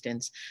 for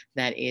instance,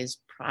 that is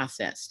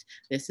processed.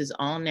 This is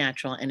all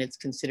natural, and it's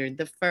considered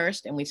the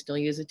first, and we still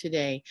use it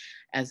today,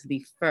 as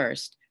the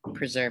first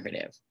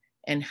preservative.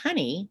 And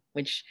honey,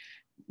 which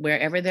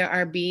wherever there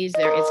are bees,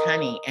 there is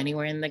honey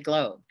anywhere in the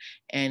globe.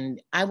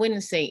 And I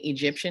wouldn't say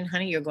Egyptian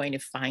honey, you're going to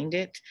find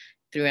it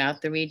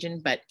throughout the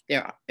region, but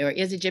there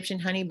is Egyptian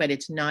honey, but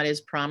it's not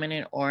as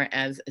prominent or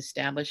as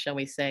established, shall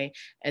we say,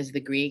 as the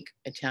Greek,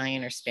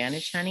 Italian, or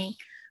Spanish honey.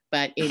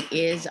 But it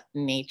is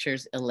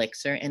nature's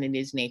elixir, and it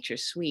is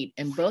nature's sweet.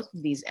 And both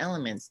of these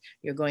elements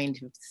you're going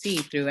to see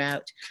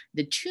throughout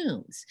the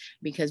tombs,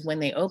 because when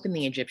they opened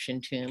the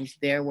Egyptian tombs,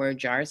 there were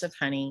jars of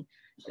honey,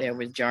 there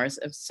were jars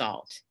of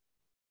salt,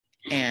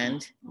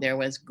 and there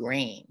was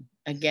grain.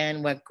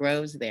 Again, what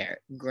grows there?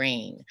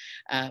 Grain,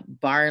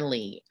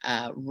 barley,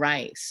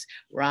 rice,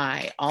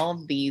 rye. All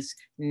of these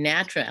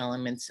natural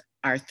elements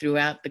are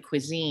throughout the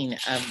cuisine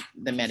of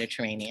the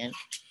Mediterranean.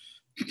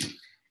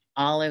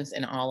 Olives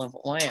and olive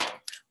oil.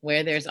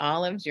 Where there's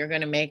olives, you're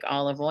going to make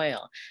olive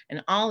oil.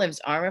 And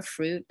olives are a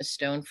fruit, a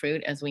stone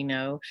fruit, as we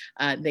know.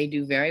 They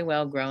do very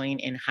well growing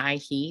in high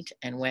heat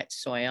and wet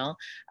soil.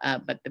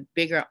 But the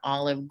bigger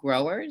olive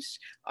growers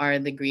are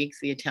the Greeks,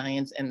 the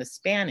Italians, and the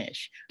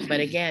Spanish.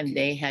 But again,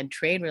 they had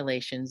trade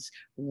relations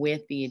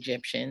with the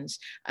Egyptians.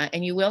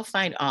 And you will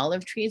find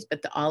olive trees,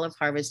 but the olive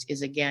harvest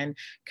is again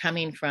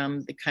coming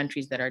from the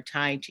countries that are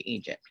tied to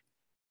Egypt.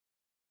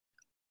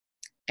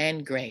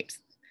 And grapes.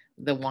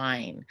 The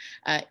wine.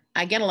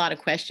 I get a lot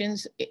of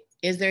questions.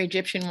 Is there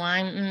Egyptian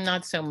wine?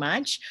 Not so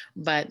much,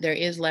 but there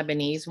is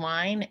Lebanese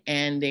wine,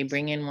 and they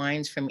bring in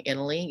wines from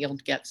Italy. You'll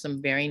get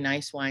some very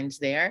nice wines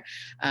there.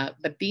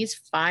 But these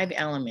 5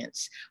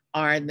 elements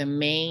are the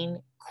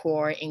main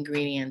core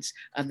ingredients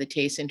of the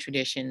tastes and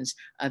traditions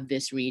of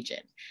this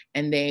region.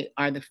 And they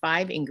are the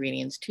 5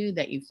 ingredients too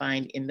that you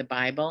find in the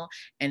Bible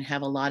and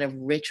have a lot of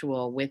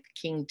ritual with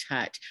King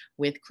Tut,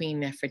 with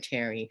Queen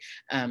Nefertari,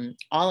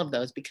 all of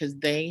those, because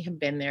they have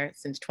been there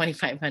since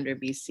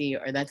 2500 BC,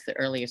 or that's the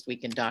earliest we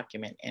can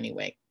document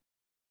anyway.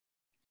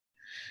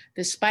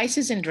 The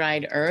spices and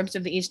dried herbs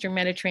of the Eastern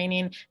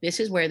Mediterranean, this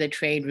is where the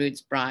trade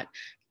routes brought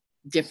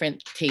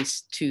different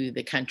tastes to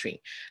the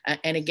country.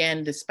 And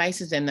again, the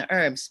spices and the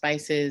herbs,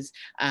 spices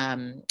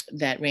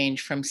that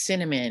range from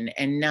cinnamon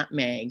and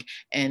nutmeg,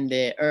 and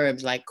the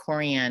herbs like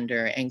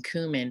coriander and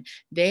cumin,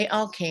 they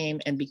all came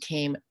and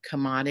became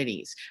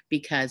commodities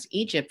because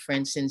Egypt, for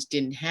instance,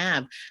 didn't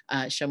have,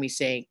 shall we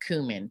say,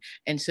 cumin.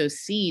 And so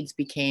seeds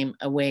became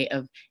a way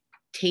of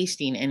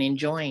tasting and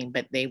enjoying,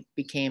 but they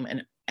became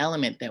an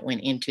element that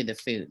went into the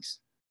foods.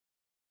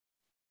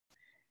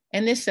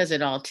 And this says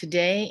it all.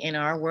 Today in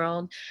our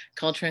world,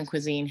 culture and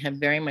cuisine have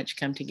very much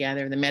come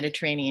together. The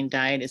Mediterranean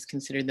diet is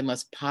considered the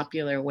most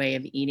popular way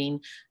of eating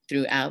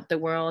throughout the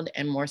world,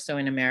 and more so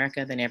in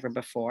America than ever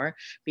before,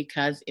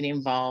 because it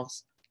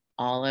involves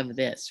all of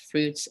this,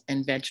 fruits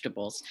and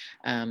vegetables.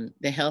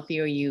 The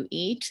healthier you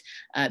eat,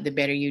 the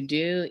better you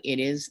do. It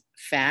is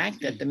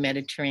fact that the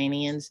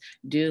Mediterraneans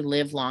do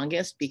live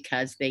longest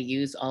because they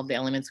use all the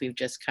elements we've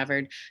just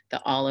covered,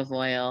 the olive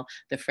oil,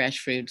 the fresh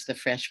fruits, the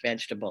fresh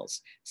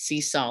vegetables,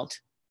 sea salt.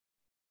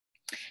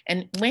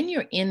 And when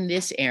you're in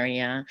this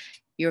area,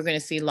 you're going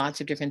to see lots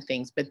of different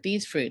things, but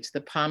these fruits,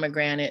 the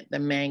pomegranate, the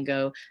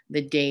mango,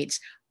 the dates,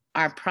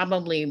 are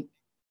probably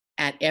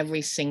at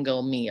every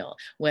single meal,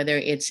 whether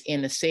it's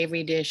in a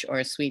savory dish or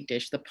a sweet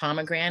dish. The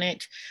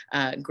pomegranate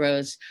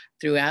grows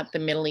throughout the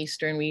Middle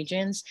Eastern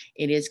regions.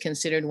 It is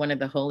considered one of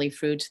the holy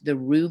fruits, the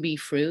ruby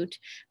fruit.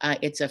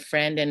 It's a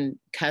friend and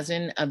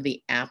cousin of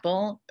the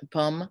apple,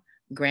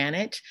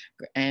 pomegranate,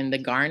 and the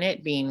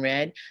garnet being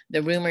red.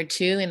 The rumor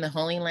too in the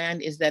Holy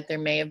Land is that there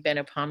may have been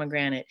a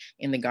pomegranate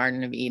in the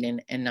Garden of Eden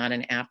and not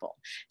an apple.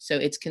 So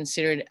it's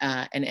considered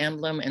an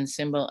emblem and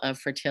symbol of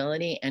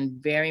fertility, and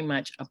very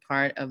much a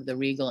part of the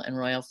regal and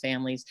royal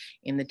families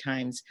in the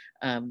times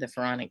of the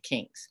pharaonic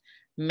kings.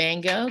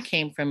 Mango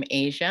came from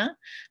Asia,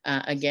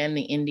 again,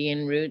 the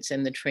Indian roots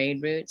and the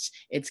trade routes.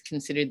 It's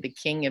considered the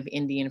king of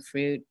Indian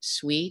fruit,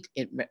 sweet.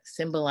 It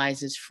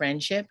symbolizes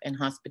friendship and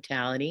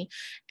hospitality.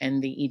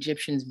 And the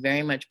Egyptians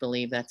very much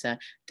believe that's a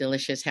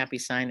delicious, happy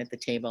sign at the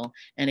table.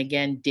 And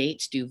again,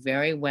 dates do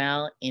very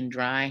well in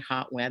dry,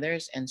 hot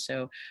weathers, and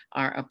so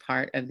are a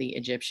part of the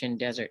Egyptian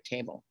desert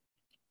table.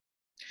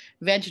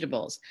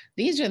 Vegetables.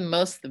 These are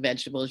most of the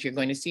vegetables you're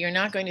going to see. You're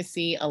not going to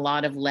see a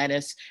lot of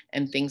lettuce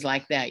and things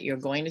like that. You're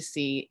going to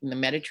see in the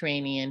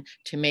Mediterranean,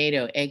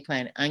 tomato,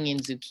 eggplant, onion,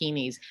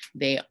 zucchinis.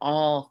 They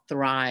all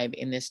thrive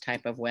in this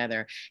type of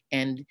weather.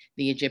 And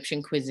the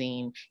Egyptian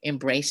cuisine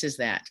embraces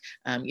that.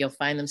 You'll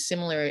find them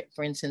similar,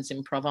 for instance,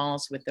 in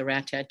Provence with the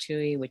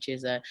ratatouille, which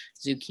is a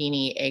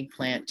zucchini,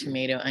 eggplant,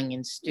 tomato,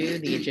 onion stew.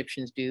 The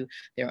Egyptians do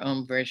their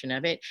own version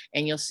of it.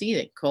 And you'll see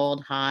it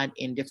cold, hot,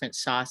 in different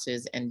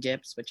sauces and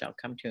dips, which I'll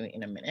come to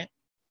in a minute.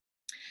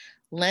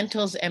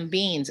 Lentils and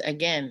beans,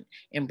 again,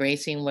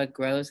 embracing what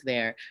grows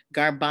there.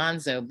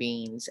 Garbanzo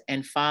beans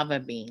and fava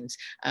beans.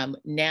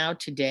 Now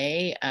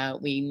today,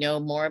 we know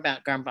more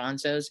about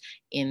garbanzos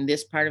in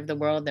this part of the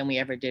world than we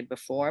ever did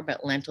before,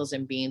 but lentils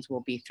and beans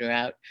will be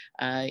throughout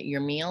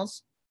your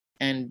meals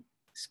and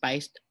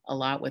spiced a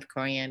lot with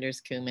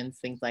corianders, cumins,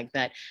 things like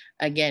that.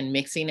 Again,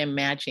 mixing and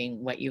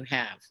matching what you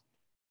have.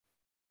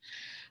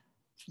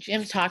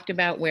 Jim talked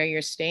about where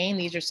you're staying.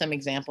 These are some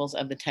examples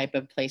of the type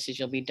of places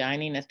you'll be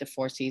dining at the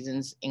Four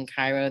Seasons in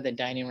Cairo. The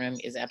dining room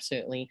is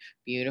absolutely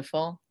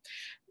beautiful.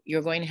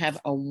 You're going to have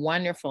a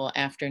wonderful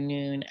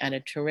afternoon at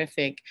a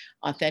terrific,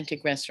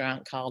 authentic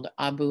restaurant called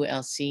Abu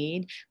El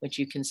Seed, which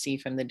you can see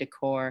from the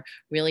decor,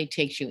 really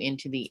takes you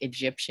into the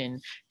Egyptian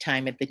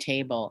time at the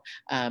table.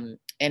 And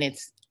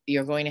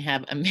you're going to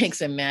have a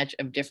mix and match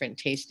of different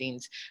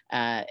tastings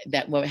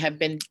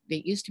that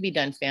used to be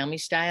done family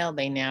style.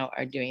 They now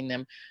are doing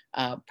them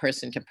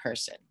person to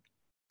person.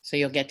 So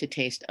you'll get to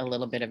taste a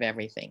little bit of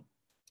everything.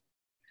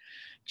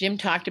 Jim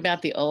talked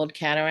about the Old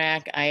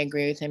Cataract. I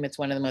agree with him. It's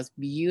one of the most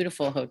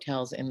beautiful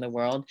hotels in the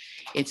world.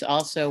 It's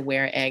also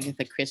where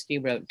Agatha Christie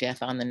wrote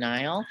Death on the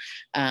Nile.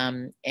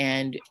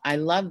 And I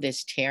love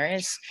this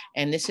terrace.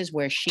 And this is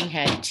where she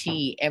had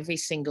tea every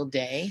single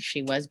day.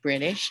 She was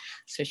British,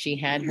 so she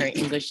had her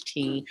English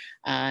tea.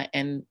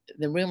 And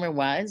the rumor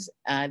was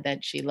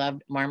that she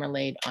loved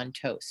marmalade on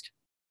toast.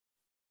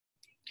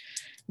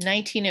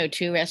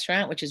 1902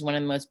 restaurant, which is one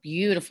of the most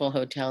beautiful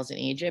hotels in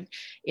Egypt.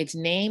 It's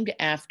named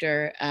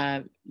after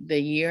the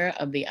year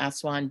of the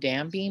Aswan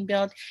Dam being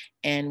built,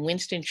 and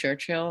Winston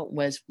Churchill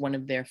was one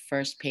of their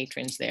first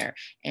patrons there.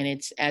 And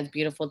it's as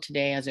beautiful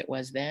today as it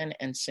was then,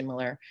 and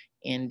similar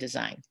in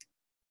design.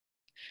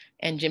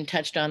 And Jim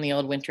touched on the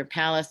old Winter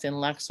Palace in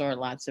Luxor,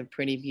 lots of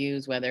pretty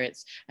views, whether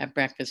it's at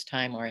breakfast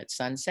time or at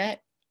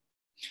sunset.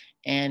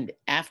 And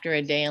after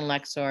a day in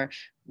Luxor,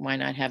 why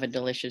not have a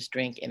delicious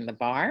drink in the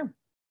bar?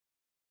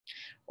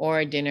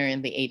 or dinner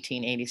in the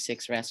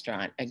 1886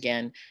 restaurant.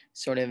 Again,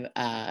 sort of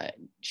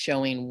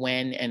showing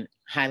when and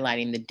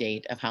highlighting the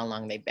date of how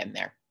long they've been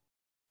there.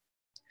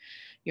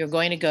 You're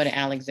going to go to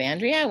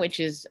Alexandria, which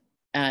is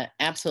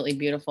absolutely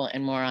beautiful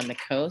and more on the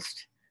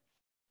coast,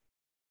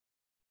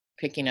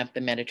 picking up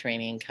the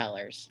Mediterranean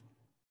colors.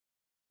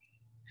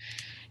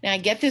 Now, I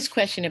get this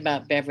question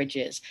about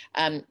beverages.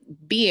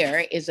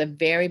 Beer is a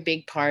very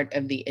big part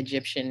of the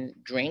Egyptian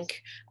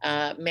drink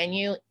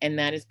menu, and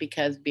that is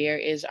because beer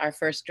is our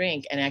first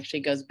drink and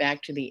actually goes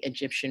back to the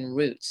Egyptian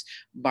roots.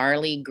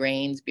 Barley,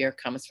 grains, beer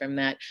comes from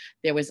that.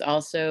 There was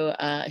also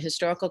a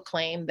historical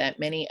claim that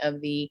many of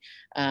the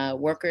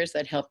workers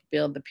that helped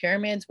build the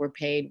pyramids were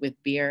paid with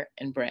beer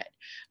and bread.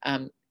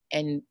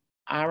 And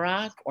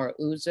arak or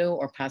ouzo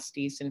or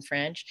pastis in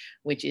French,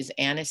 which is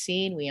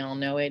aniseed. We all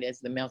know it as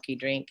the milky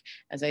drink.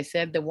 As I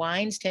said, the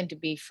wines tend to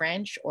be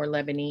French or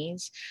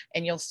Lebanese,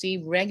 and you'll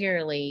see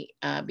regularly,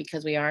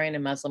 because we are in a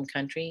Muslim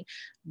country,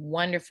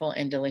 wonderful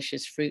and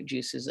delicious fruit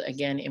juices,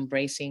 again,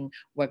 embracing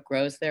what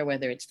grows there,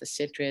 whether it's the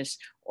citrus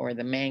or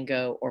the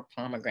mango or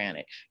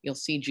pomegranate. You'll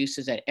see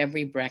juices at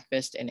every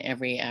breakfast and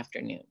every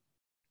afternoon.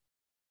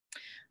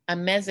 A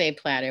meze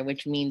platter,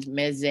 which means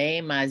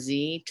meze,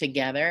 mazi,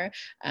 together.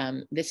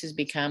 This has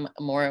become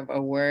more of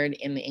a word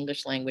in the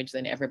English language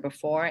than ever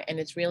before, and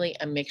it's really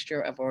a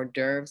mixture of hors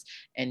d'oeuvres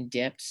and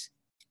dips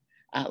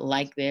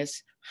like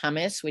this.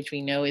 Hummus, which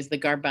we know is the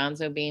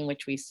garbanzo bean,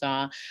 which we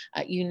saw.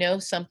 You know,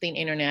 something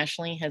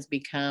internationally has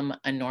become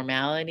a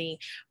normality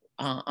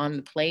on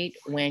the plate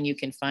when you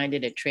can find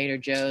it at Trader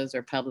Joe's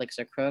or Publix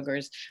or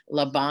Kroger's.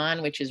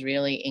 Laban, which is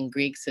really in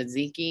Greek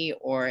tzatziki,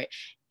 or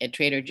at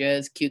Trader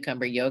Joe's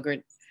cucumber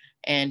yogurt.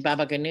 And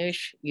baba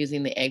ganoush,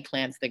 using the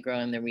eggplants that grow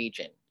in the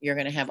region. You're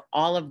going to have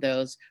all of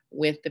those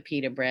with the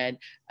pita bread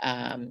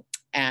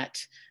at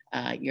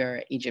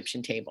your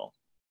Egyptian table.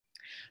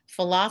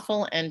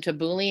 Falafel and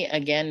tabbouleh,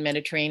 again,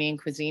 Mediterranean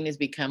cuisine has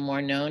become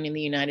more known in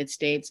the United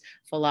States.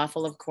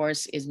 Falafel, of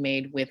course, is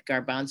made with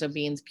garbanzo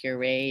beans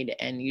pureed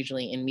and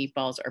usually in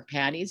meatballs or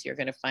patties. You're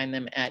going to find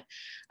them at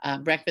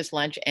breakfast,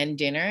 lunch, and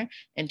dinner.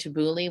 And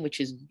tabbouleh, which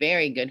is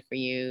very good for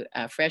you,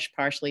 fresh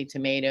parsley,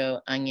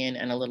 tomato, onion,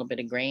 and a little bit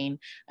of grain.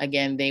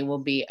 Again, they will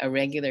be a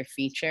regular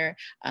feature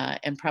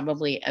and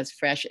probably as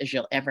fresh as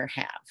you'll ever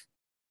have.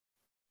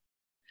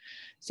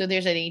 So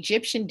there's an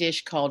Egyptian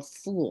dish called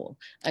fool.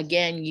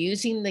 Again,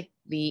 using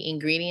the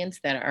ingredients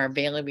that are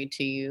available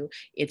to you.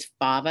 It's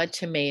fava,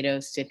 tomato,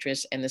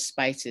 citrus, and the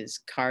spices,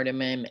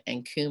 cardamom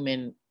and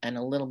cumin, and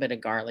a little bit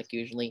of garlic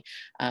usually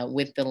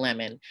with the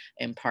lemon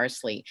and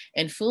parsley.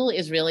 And fool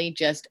is really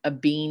just a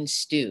bean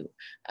stew.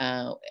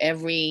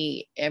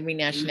 Every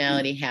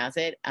nationality has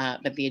it,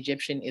 but the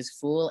Egyptian is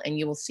fool, and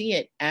you will see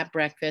it at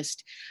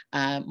breakfast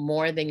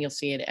more than you'll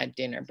see it at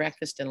dinner.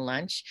 Breakfast and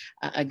lunch,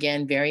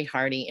 again, very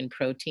hearty in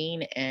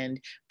protein and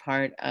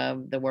part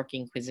of the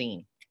working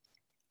cuisine.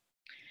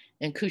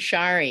 And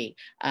kushari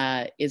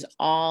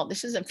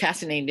this is a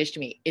fascinating dish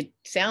to me. It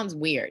sounds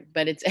weird,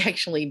 but it's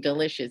actually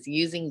delicious,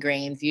 using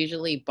grains,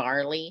 usually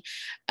barley,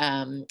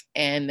 and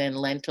then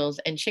lentils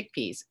and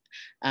chickpeas,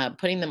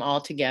 putting them all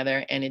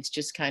together. And it's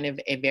just kind of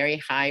a very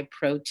high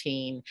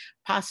protein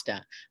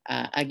pasta,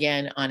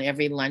 again, on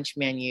every lunch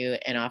menu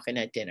and often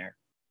at dinner.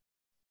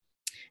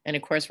 And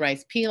of course,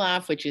 rice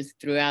pilaf, which is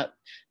throughout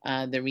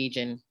the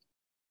region.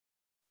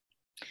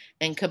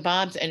 And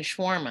kebabs and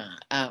shawarma,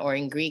 or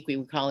in Greek, we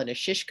would call it a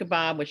shish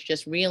kebab, which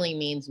just really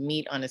means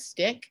meat on a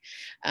stick.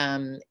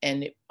 And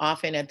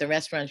often at the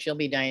restaurants you'll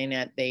be dining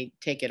at, they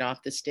take it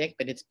off the stick,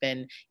 but it's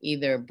been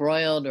either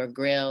broiled or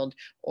grilled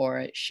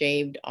or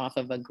shaved off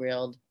of a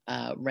grilled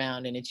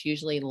round. And it's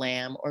usually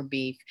lamb or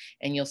beef.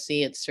 And you'll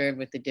see it served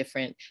with the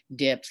different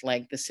dips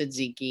like the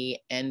tzatziki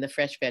and the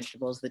fresh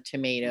vegetables, the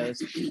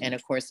tomatoes. And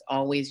of course,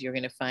 always you're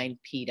going to find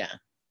pita,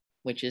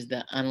 which is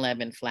the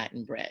unleavened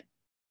flattened bread.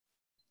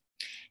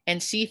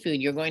 And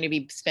seafood, you're going to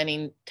be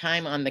spending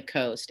time on the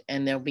coast,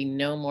 and there'll be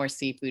no more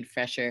seafood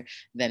fresher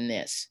than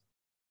this.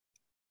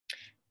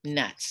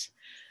 Nuts.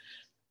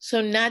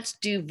 So nuts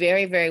do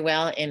very, very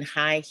well in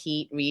high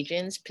heat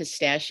regions.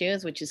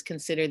 Pistachios, which is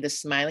considered the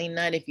smiling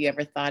nut. If you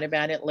ever thought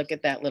about it, look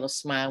at that little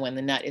smile when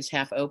the nut is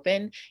half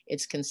open.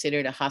 It's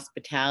considered a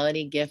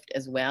hospitality gift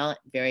as well.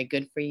 Very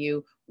good for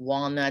you.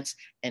 Walnuts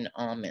and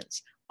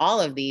almonds. All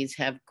of these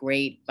have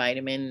great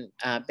vitamin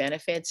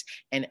benefits,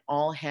 and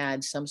all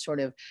had some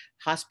sort of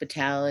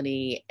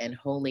hospitality and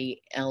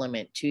holy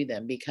element to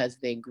them because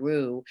they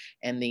grew,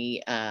 and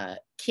the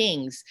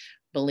kings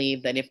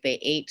believed that if they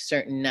ate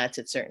certain nuts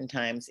at certain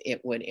times,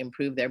 it would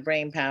improve their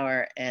brain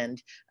power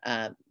and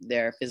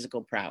their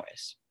physical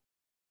prowess.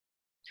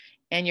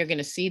 And you're going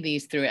to see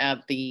these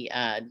throughout the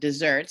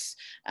desserts.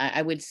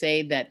 I would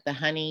say that the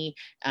honey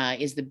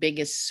is the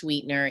biggest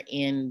sweetener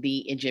in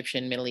the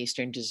Egyptian Middle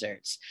Eastern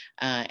desserts.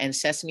 And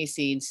sesame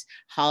seeds,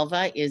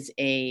 halva is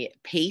a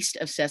paste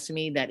of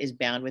sesame that is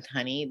bound with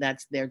honey.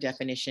 That's their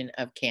definition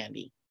of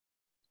candy.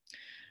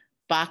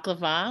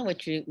 baklava,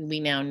 which we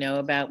now know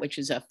about, which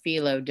is a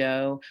phyllo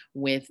dough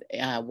with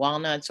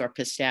walnuts or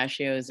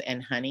pistachios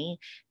and honey,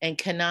 and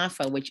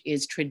kanafa, which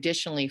is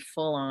traditionally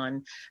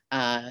full-on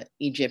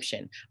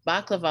Egyptian.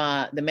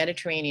 Baklava, the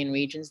Mediterranean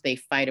regions, they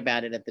fight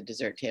about it at the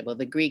dessert table.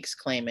 The Greeks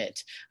claim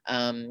it,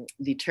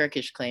 the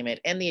Turkish claim it,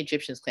 and the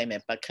Egyptians claim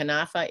it, but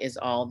kanafa is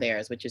all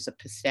theirs, which is a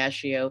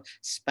pistachio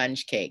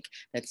sponge cake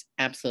that's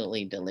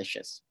absolutely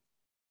delicious.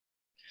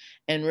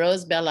 And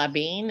rose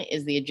belabine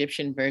is the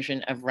Egyptian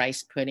version of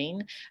rice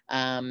pudding.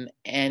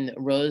 And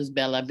rose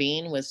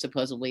belabine was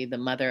supposedly the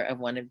mother of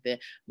one of the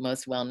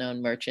most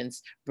well-known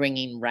merchants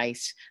bringing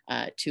rice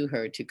to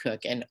her to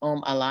cook. And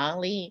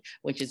alali,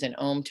 which is an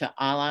to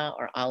Allah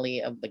or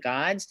Ali of the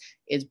gods,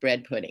 is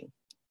bread pudding.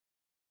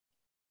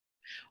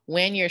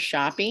 When you're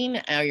shopping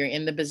or you're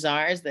in the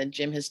bazaars that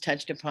Jim has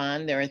touched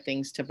upon, there are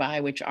things to buy,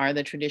 which are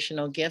the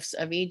traditional gifts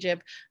of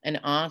Egypt. An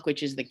ankh,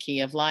 which is the key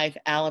of life.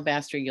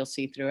 Alabaster, you'll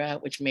see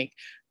throughout, which make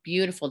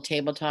beautiful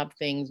tabletop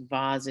things,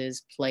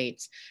 vases,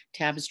 plates,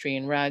 tapestry,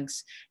 and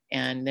rugs.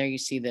 And there you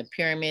see the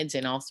pyramids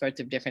in all sorts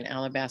of different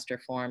alabaster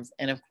forms.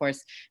 And of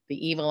course,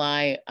 the evil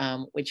eye,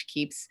 which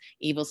keeps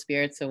evil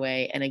spirits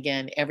away. And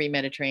again, every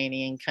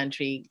Mediterranean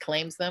country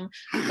claims them,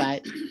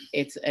 but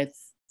it's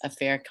a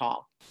fair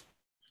call.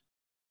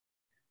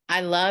 I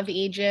love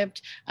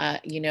Egypt.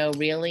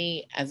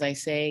 Really, as I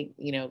say,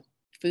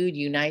 food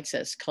unites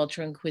us.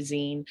 Culture and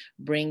cuisine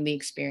bring the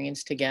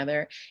experience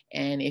together.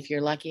 And if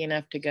you're lucky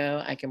enough to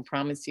go, I can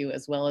promise you,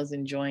 as well as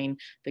enjoying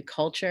the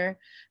culture,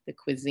 the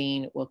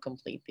cuisine will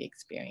complete the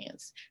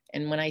experience.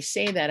 And when I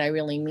say that, I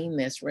really mean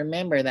this.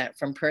 Remember that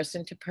from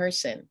person to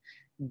person,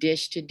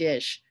 dish to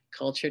dish,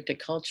 culture to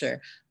culture,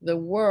 the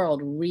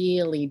world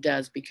really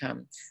does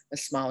become a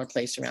smaller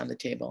place around the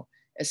table,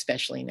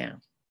 especially now.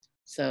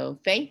 So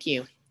thank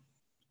you.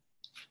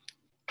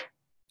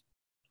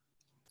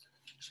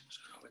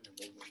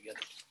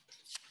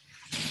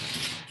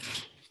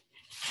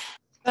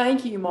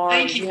 Thank you, Maura.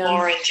 Thank you,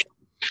 Maura.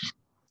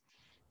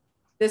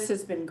 This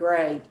has been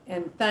great,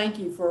 and thank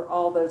you for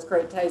all those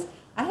great tastes.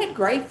 I had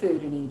great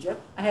food in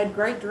Egypt. I had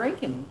great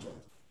drink in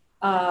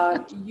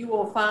Egypt. You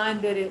will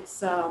find that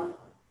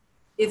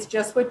it's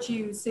just what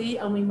you see,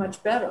 only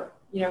much better,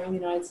 in the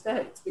United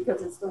States,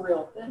 because it's the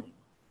real thing.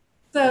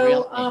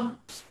 So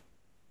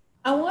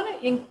I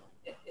want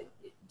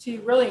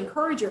to really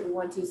encourage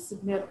everyone to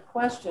submit a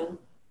question.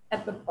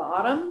 At the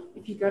bottom,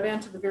 if you go down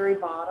to the very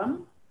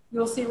bottom,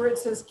 you'll see where it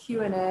says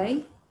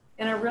Q&A.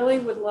 And I really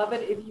would love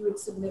it if you would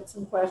submit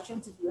some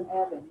questions if you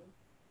have any.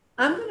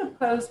 I'm going to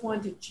pose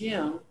one to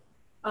Jim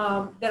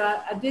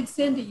that I did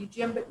send to you,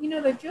 Jim, but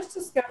they've just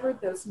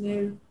discovered those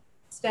new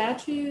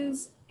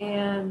statues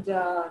and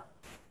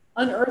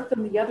unearthed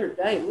them the other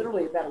day,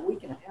 literally about a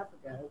week and a half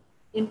ago,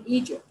 in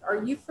Egypt.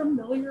 Are you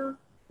familiar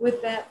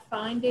with that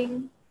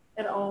finding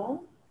at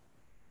all?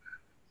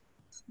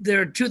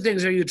 There are two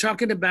things. Are you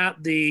talking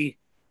about the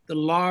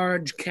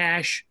large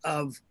cache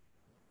of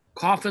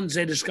coffins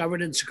they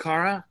discovered in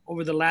Saqqara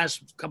over the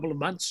last couple of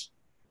months?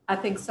 I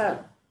think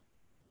so.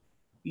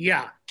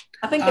 Yeah.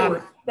 I think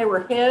they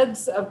were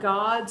heads of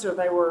gods, or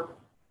they were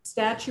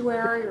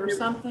statuary or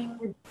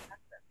something.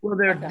 Well,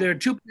 there are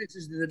two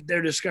places that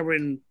they're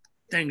discovering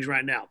things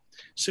right now.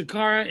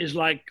 Saqqara is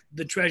like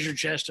the treasure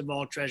chest of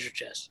all treasure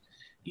chests.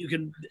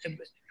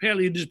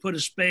 Apparently you just put a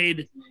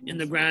spade in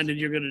the ground and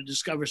you're going to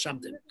discover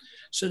something.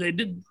 So they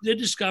did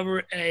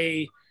discover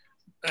a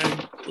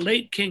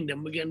late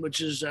kingdom, again, which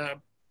is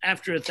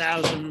after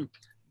 1000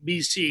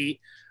 BC,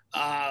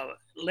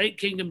 late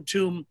kingdom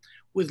tomb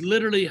with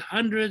literally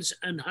hundreds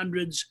and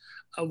hundreds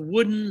of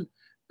wooden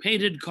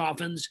painted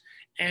coffins.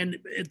 And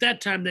at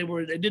that time they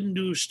didn't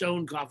do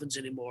stone coffins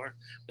anymore,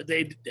 but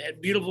they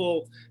had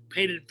beautiful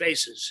painted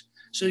faces.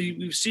 So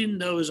we've seen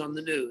those on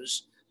the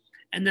news.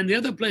 And then the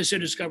other place they're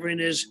discovering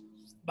is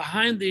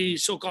behind the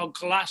so-called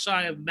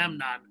Colossi of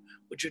Memnon,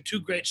 which are two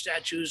great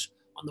statues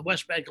on the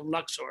west bank of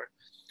Luxor,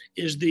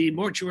 is the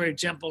mortuary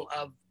temple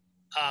of,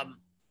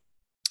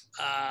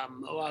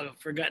 I've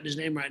forgotten his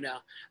name right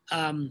now,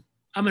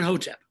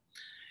 Amenhotep.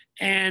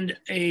 And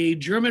a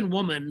German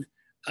woman,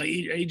 an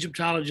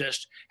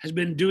Egyptologist, has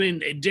been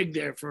doing a dig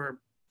there for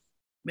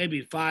maybe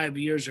 5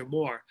 years or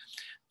more.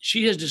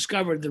 She has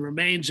discovered the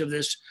remains of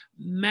this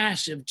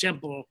massive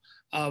temple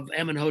of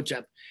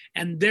Amenhotep,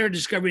 and they're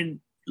discovering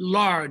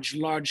large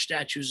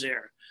statues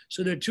there.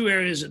 So there are two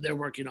areas that they're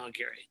working on,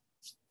 Carrie.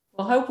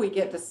 Well, hope we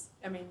get to,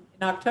 in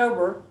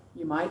October,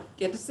 you might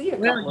get to see a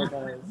couple of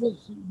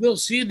those. We'll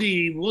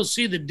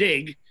see the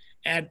dig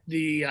at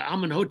the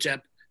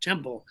Amenhotep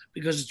temple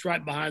because it's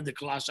right behind the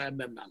Colossi of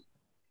Memnon.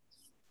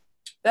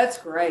 That's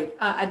great.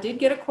 I did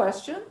get a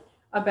question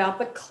about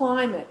the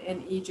climate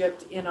in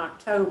Egypt in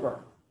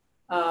October.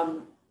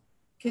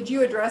 Could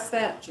you address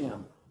that,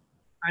 Jim?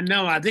 I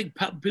know. I think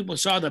people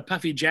saw the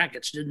puffy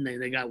jackets, didn't they?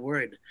 They got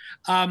worried.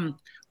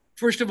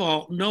 First of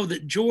all, know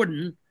that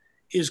Jordan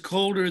is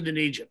colder than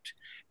Egypt.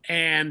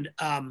 And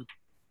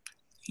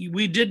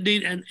we did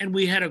need, and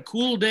we had a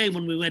cool day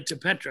when we went to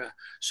Petra.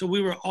 So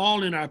we were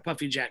all in our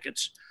puffy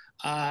jackets.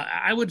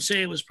 I would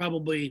say it was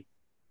probably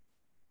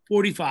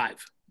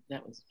 45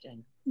 That was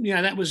Jen.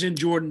 Yeah, that was in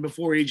Jordan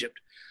before Egypt.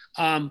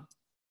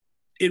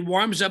 It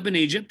warms up in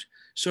Egypt.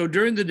 So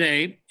during the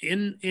day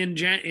in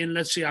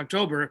let's see,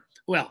 October.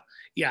 Well,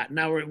 yeah,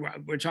 now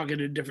we're talking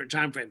a different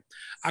time frame.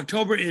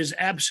 October is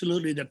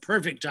absolutely the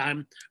perfect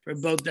time for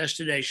both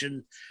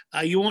destinations.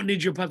 You won't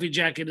need your puffy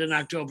jacket in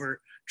October.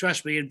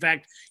 Trust me. In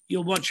fact,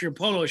 you'll want your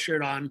polo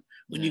shirt on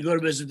when you go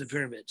to visit the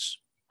pyramids.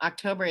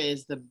 October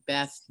is the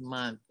best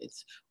month.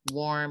 It's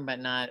warm but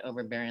not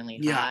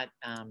overbearingly hot.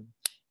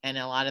 And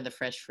a lot of the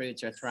fresh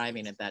fruits are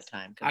thriving at that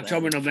time.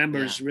 October,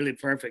 November is really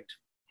perfect.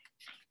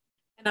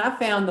 And I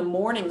found the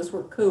mornings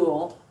were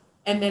cool,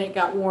 and then it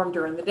got warm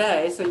during the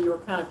day. So you were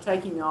kind of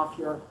taking off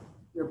your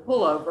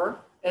pullover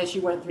as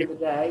you went through the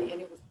day, and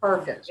it was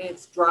perfect. And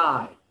it's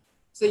dry.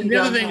 So you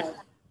don't have...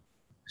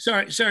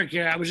 Sorry,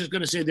 Kara. I was just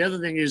going to say the other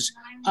thing is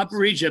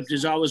Upper Egypt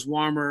is always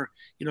warmer.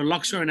 You know,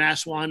 Luxor and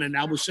Aswan and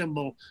Abu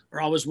Simbel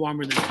are always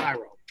warmer than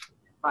Cairo.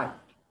 Right.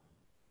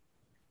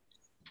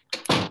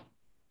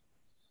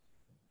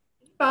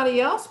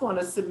 Anybody else want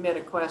to submit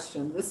a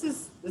question? This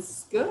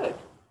is good.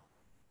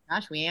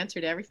 Gosh, we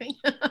answered everything.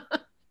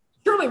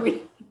 Surely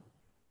we.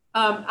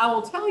 I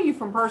will tell you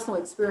from personal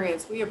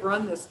experience, we have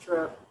run this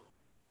trip.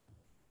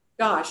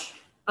 Gosh.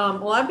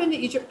 Well, I've been to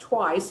Egypt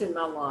twice in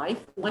my life.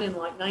 One in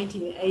like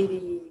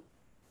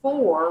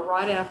 1984,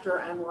 right after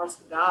Anwar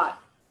Sadat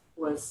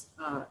was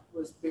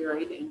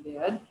buried and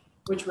dead,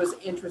 which was an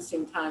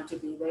interesting time to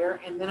be there.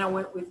 And then I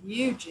went with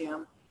you,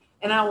 Jim.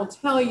 And I will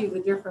tell you the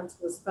difference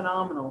was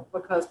phenomenal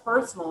because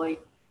personally,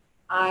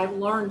 I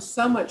learned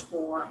so much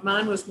more.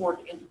 Mine was more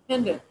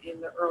independent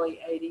in the early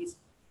 80s.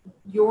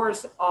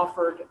 Yours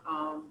offered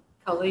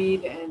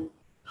Khalid and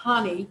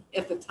Hani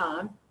at the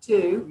time,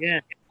 too. Yeah.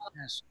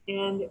 Yes.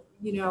 And,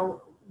 you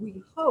know,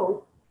 we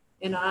hope,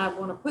 and I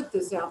want to put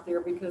this out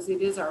there because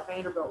it is our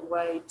Vanderbilt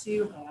way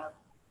to have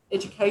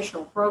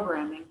educational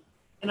programming.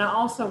 And I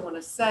also want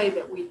to say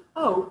that we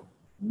hope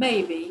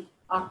maybe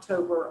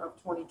October of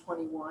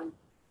 2021,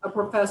 a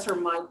professor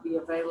might be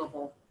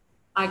available.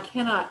 I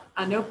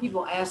know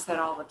people ask that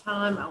all the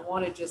time. I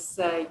want to just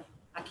say,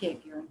 I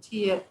can't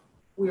guarantee it.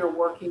 We are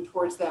working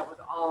towards that with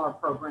all our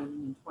programming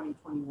in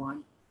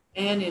 2021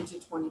 and into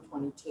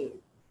 2022.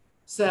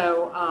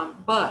 So,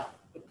 but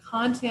the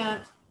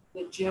content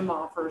that Jim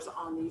offers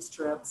on these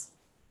trips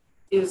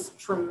is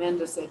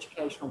tremendous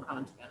educational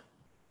content.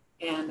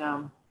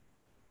 And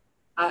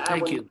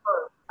I would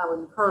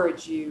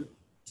encourage you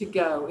to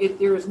go.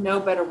 There is no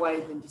better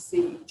way than to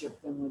see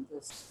Egypt than with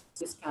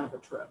this kind of a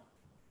trip.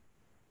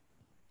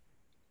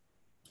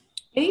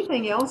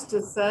 Anything else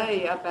to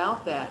say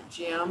about that,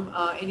 Jim?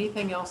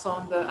 Anything else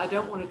on I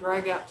don't want to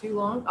drag out too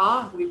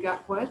long. We've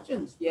got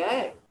questions.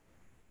 Yay.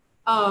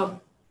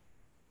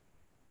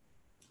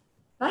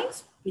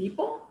 Thanks,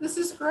 people. This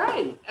is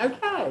great.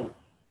 Okay.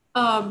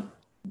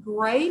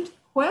 Great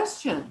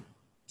question.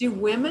 Do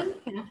women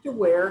have to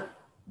wear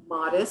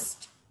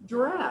modest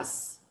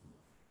dress?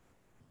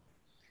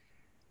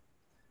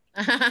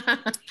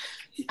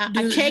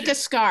 Take a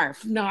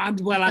scarf. No,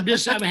 I'm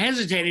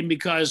hesitating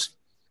because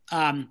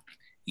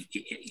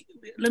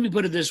let me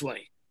put it this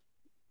way.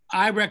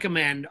 I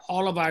recommend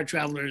all of our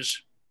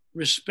travelers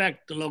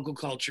respect the local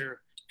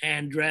culture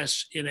and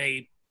dress in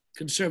a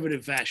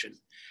conservative fashion.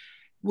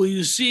 Will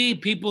you see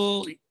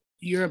people,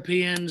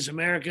 Europeans,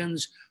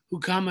 Americans, who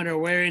come and are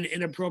wearing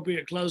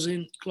inappropriate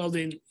clothing?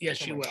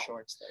 Yes, you will.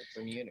 Shorts,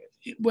 though, from unit.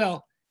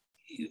 Well,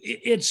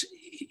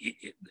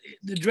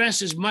 the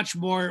dress is much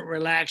more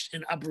relaxed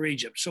in Upper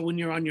Egypt. So when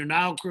you're on your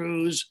Nile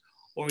cruise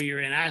or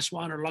you're in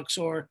Aswan or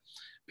Luxor,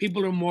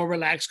 people are more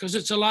relaxed because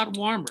it's a lot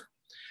warmer.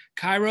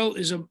 Cairo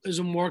is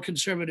a more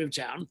conservative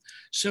town.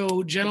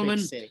 So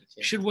gentlemen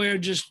should wear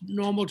just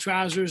normal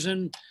trousers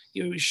and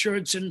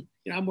shirts. And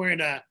I'm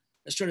wearing a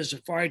sort of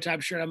safari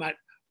type shirt. I might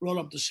roll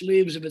up the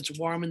sleeves if it's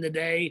warm in the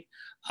day.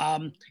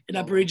 In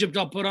Upper Egypt,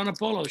 I'll put on a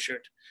polo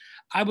shirt.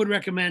 I would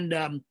recommend,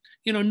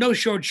 no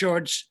short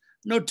shorts,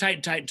 no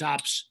tight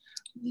tops.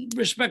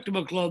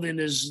 Respectable clothing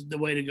is the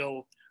way to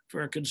go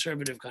for a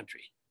conservative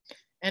country.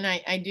 And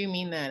I do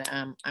mean that.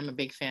 I'm a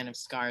big fan of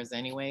scarves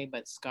anyway,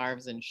 but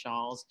scarves and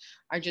shawls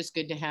are just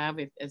good to have,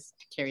 if, as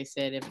Carrie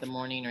said, if the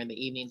morning or the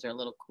evenings are a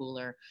little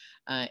cooler,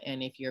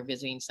 and if you're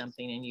visiting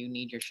something and you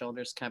need your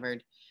shoulders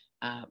covered,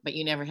 but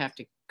you never have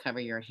to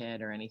cover your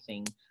head or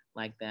anything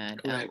like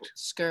that. Correct.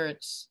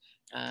 Skirts,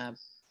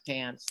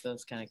 pants,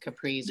 those kind of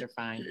capris are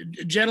fine.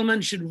 Gentlemen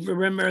should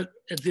remember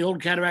at the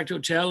Old Cataract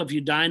Hotel, if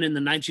you dine in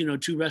the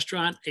 1902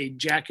 restaurant, a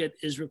jacket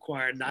is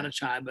required, not a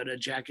tie, but a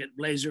jacket,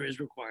 blazer is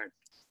required.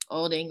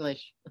 Old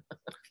English.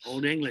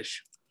 Old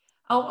English.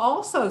 I'll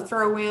also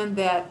throw in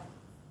that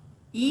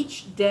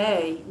each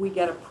day we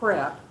get a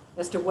prep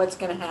as to what's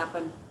going to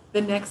happen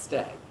the next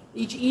day.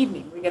 Each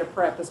evening we get a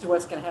prep as to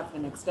what's going to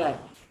happen the next day.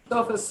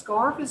 So if a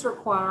scarf is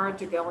required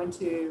to go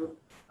into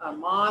a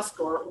mosque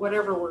or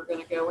whatever we're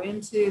going to go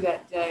into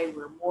that day,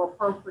 we're more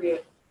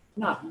appropriate,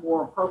 not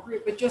more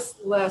appropriate, but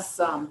just less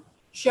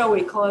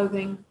showy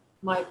clothing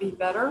might be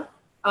better.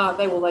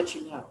 They will let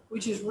you know,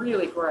 which is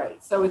really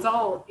great. So it's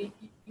all,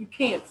 you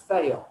can't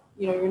fail.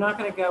 You're not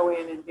going to go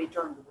in and be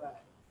turned away.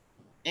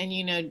 And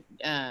you know,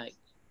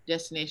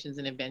 Destinations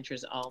and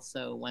Adventures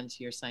also, once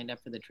you're signed up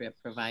for the trip,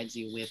 provides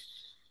you with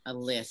a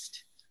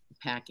list, a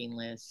packing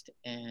list,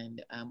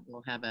 and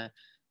we'll have a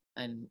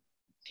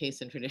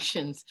taste and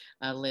traditions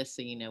list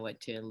so you know what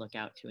to look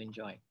out to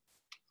enjoy.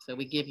 So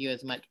we give you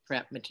as much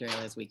prep material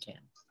as we can.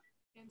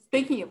 And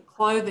speaking of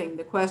clothing,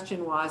 the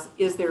question was,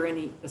 is there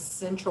any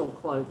essential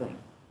clothing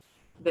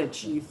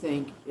that you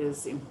think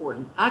is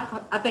important?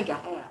 I think a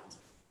hat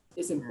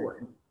is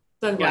important.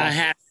 Yeah, a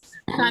hat.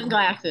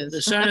 Sunglasses.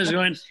 The sun is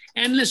going.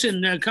 And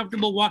listen,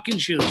 comfortable walking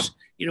shoes.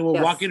 You know, we're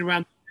Yes. walking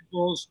around the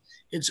hills.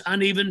 It's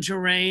uneven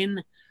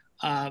terrain.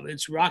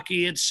 It's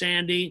rocky. It's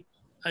sandy.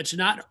 It's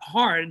not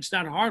hard. It's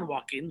not hard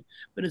walking,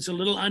 but it's a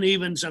little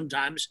uneven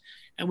sometimes.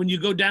 And when you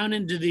go down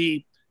into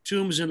the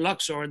tombs in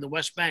Luxor in the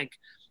West Bank,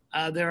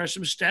 there are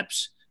some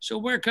steps. So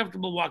wear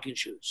comfortable walking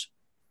shoes.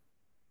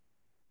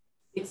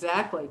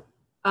 Exactly.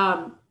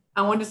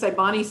 I wanted to say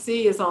Bonnie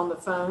C is on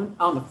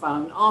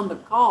the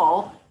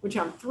call, which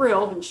I'm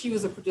thrilled, and she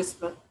was a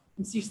participant,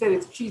 and she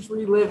said she's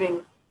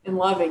reliving and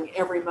loving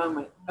every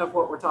moment of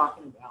what we're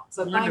talking about.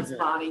 So Wonderful. Thanks,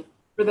 Bonnie,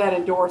 for that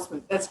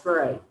endorsement. That's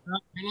great.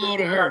 Hello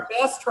to You're her. our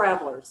best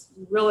travelers.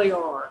 You really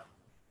are.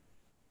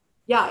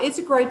 Yeah, it's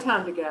a great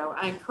time to go.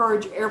 I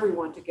encourage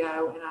everyone to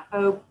go, and I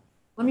hope,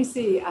 let me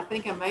see, I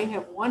think I may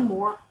have one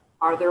more.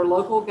 Are there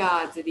local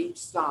guides at each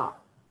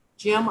stop?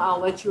 Jim, I'll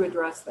let you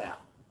address that.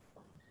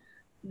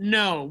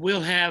 No,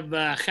 we'll have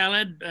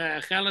Khaled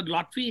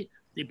Lotfi,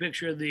 the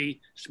picture of the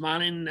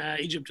smiling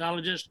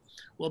Egyptologist,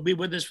 will be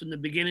with us from the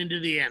beginning to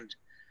the end.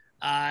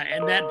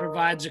 And that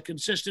provides a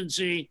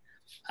consistency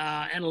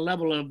and a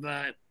level of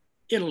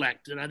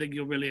intellect that I think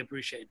you'll really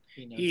appreciate.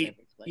 He's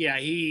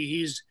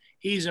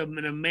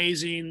an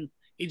amazing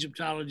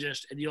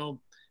Egyptologist, and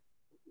you'll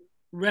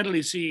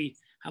readily see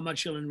how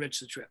much he'll enrich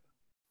the trip.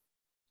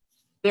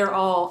 They're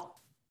all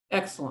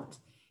excellent.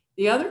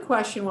 The other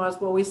question was,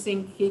 will we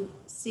see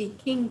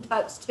King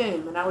Tut's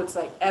tomb? And I would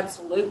say,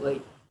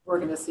 absolutely, we're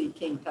going to see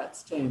King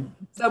Tut's tomb.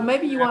 So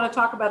maybe you want to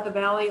talk about the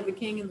Valley of the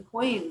King and the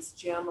Queens,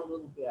 Jim, a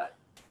little bit.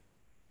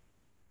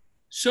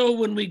 So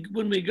when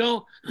we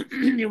go,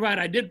 you're right,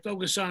 I did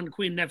focus on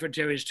Queen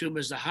Nefertari's tomb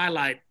as the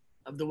highlight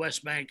of the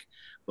West Bank.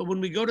 But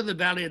when we go to the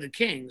Valley of the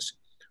Kings,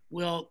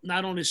 we'll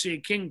not only see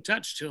King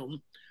Tut's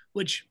tomb,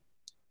 which,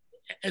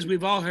 as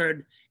we've all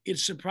heard,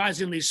 it's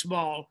surprisingly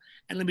small.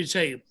 And let me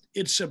tell you,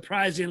 it's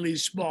surprisingly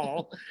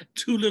small.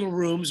 2 little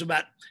rooms,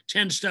 about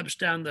 10 steps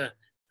down the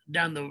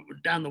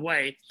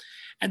way.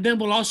 And then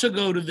we'll also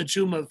go to the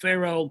tomb of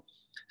Pharaoh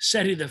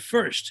Seti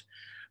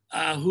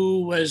I,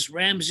 who was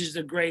Ramses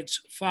the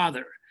Great's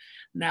father.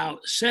 Now,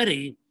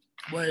 Seti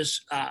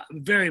was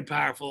very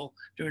powerful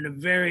during a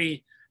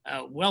very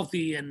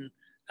wealthy and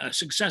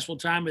successful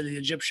time of the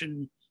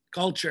Egyptian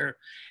culture.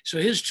 So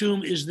his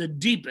tomb is the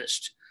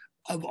deepest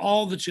of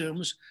all the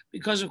tombs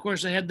because, of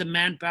course, they had the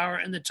manpower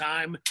and the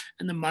time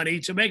and the money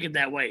to make it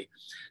that way.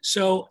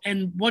 So,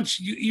 and once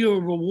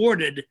you're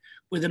rewarded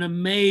with an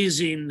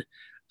amazing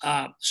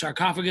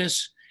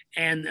sarcophagus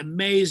and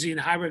amazing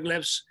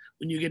hieroglyphs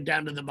when you get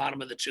down to the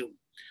bottom of the tomb.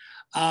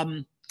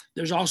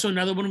 There's also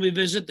another one we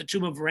visit, the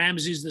tomb of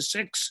Ramses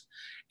VI.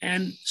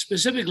 And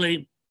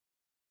specifically,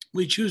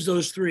 we choose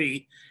those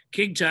 3,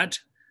 King Tut,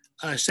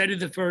 Seti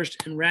I,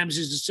 and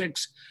Ramses VI,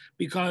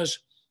 because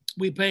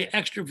we pay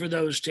extra for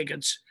those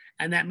tickets,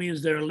 and that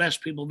means there are less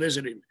people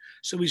visiting.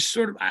 So we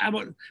sort of,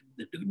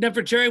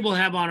 Nefertari will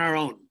have on our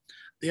own.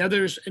 The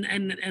others,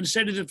 and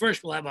Seti I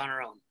will have on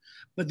our own.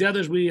 But the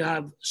others, we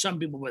have some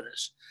people with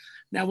us.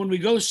 Now, when we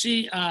go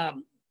see,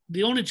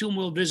 the only tomb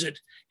we'll visit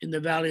in the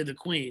Valley of the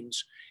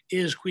Queens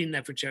is Queen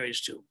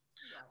Nefertari's tomb.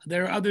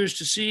 There are others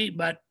to see,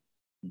 but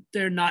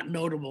they're not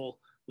notable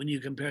when you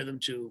compare them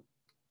to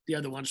the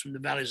other ones from the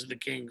Valleys of the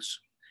Kings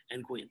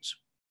and Queens.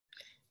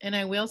 And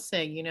I will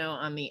say, you know,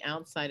 on the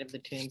outside of the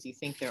tombs, you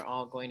think they're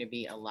all going to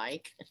be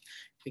alike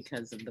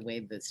because of the way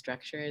the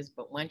structure is.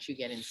 But once you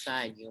get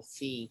inside, you'll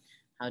see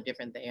how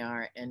different they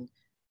are. And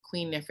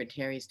Queen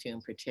Nefertari's tomb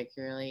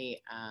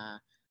particularly,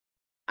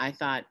 I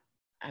thought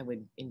I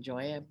would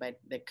enjoy it, but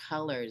the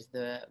colors,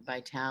 the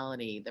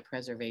vitality, the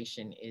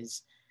preservation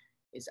is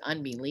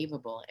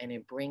unbelievable. And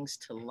it brings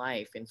to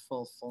life in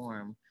full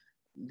form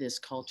this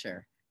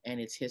culture and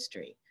its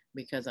history.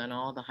 Because on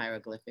all the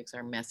hieroglyphics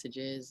are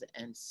messages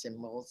and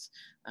symbols.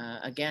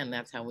 Again,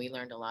 that's how we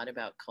learned a lot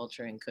about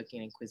culture and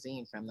cooking and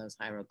cuisine, from those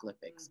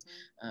hieroglyphics.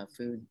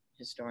 Food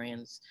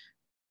historians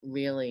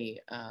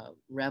really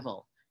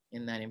revel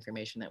in that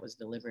information that was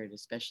delivered,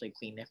 especially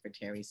Queen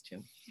Nefertari's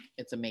tomb.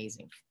 It's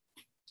amazing.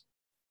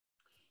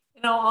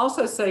 And I'll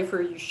also say,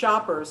 for you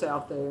shoppers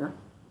out there,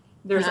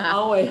 there's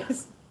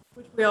always,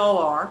 which we all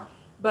are,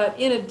 but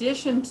in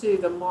addition to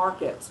the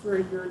markets where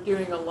you're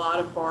doing a lot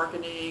of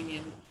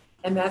bargaining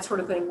and that sort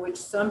of thing, which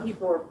some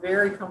people are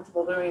very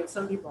comfortable doing and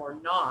some people are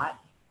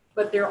not.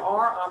 But there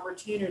are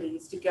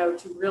opportunities to go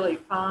to really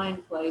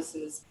fine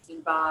places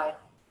and buy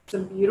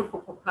some beautiful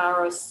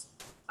papyrus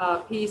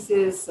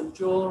pieces, some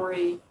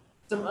jewelry,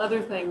 some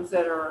other things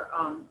that are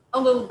a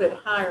little bit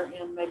higher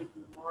end maybe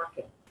than the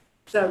market.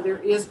 So there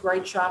is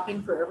great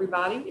shopping for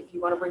everybody. If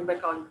you want to bring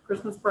back all your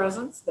Christmas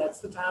presents, that's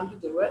the time to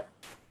do it.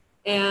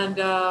 And,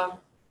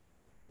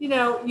 you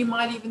know, you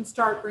might even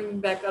start bringing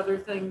back other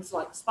things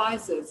like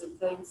spices and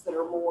things that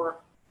are more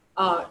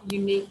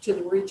unique to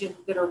the region,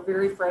 that are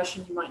very fresh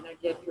and you might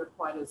not get here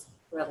quite as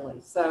readily.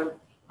 So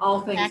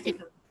all things.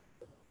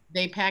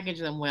 They package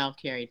them well,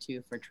 Carrie,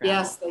 too, for travel.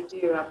 Yes, they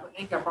do. I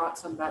think I brought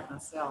some back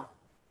myself.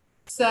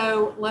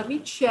 So let me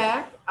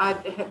check. I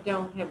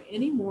don't have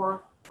any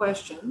more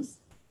questions.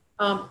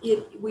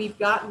 We've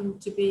gotten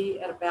to be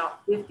at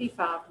about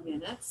 55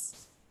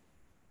 minutes.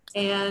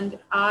 And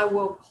I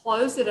will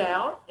close it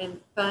out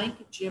and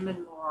thank Jim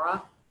and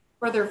Laura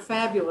for their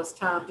fabulous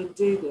time to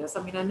do this.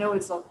 I mean, I know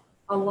it's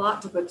a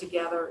lot to put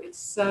together. It's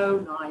so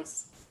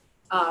nice.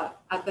 I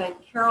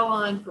thank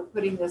Caroline for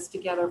putting this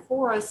together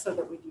for us so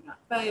that we do not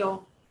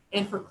fail,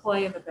 and for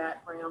Clay in the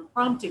background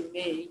prompting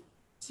me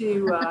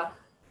to,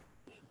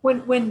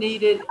 when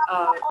needed.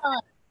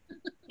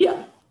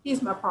 Yeah,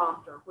 he's my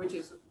prompter, which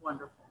is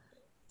wonderful.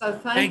 So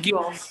thank you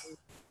all.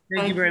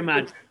 Thank you very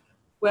much.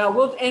 Well,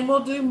 we'll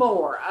do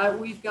more.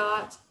 We've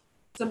got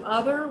some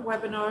other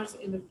webinars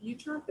in the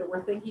future that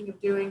we're thinking of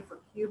doing for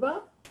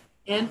Cuba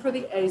and for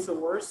the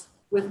Azores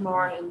with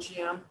Mara and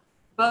Jim,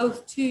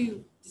 both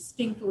two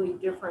distinctly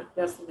different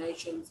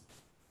destinations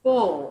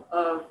full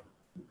of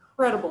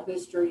incredible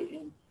history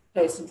and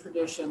tastes and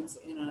traditions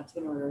and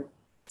itinerary.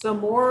 So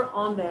more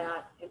on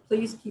that, and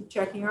please keep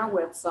checking our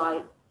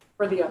website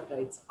for the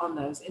updates on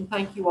those. And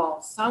thank you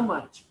all so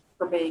much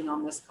for being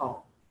on this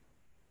call.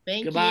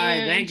 Thank Goodbye.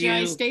 you. Thank Enjoy.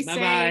 you. Stay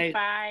Bye-bye. safe.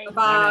 Bye.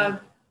 Bye-bye.